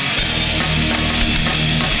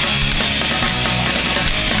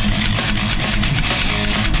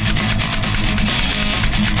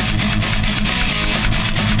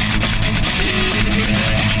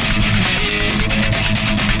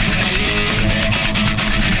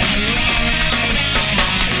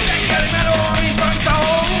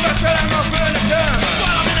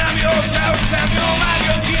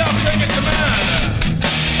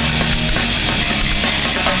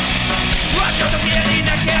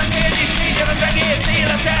 Egész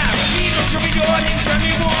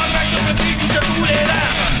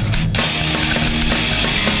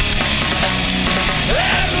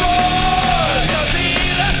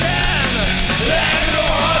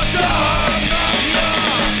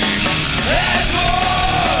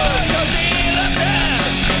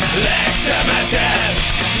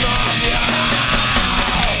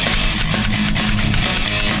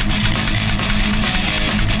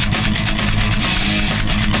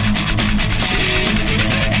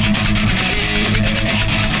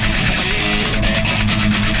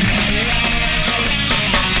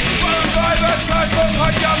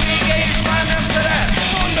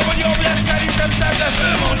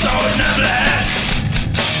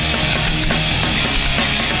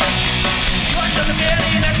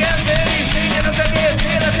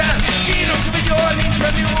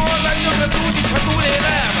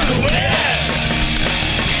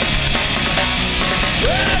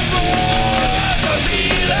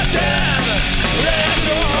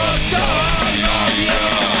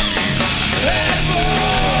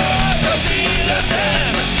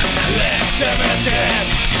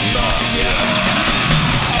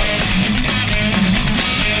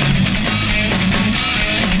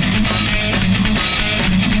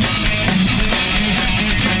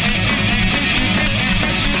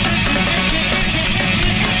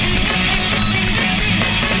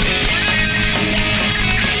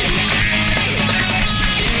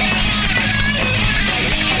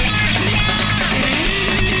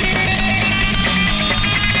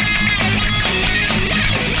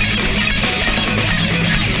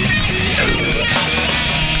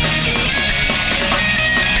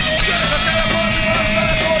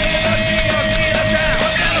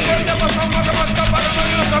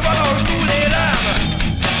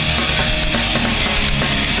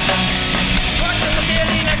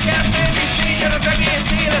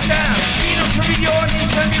életem, kínos, hogy jól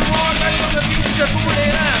nincs, semmi volt, meg csak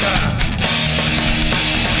túlélem.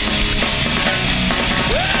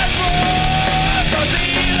 Ez volt az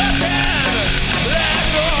életem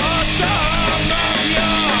legrohadtabb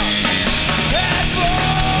napja. Ez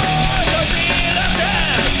volt az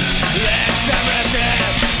életem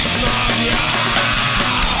legszemetebb napja.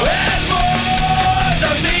 Ez volt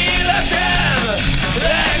az életem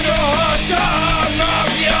legrohadtabb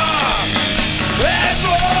napja. Ez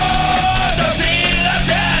volt az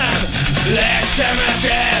életem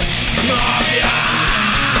legszemetebb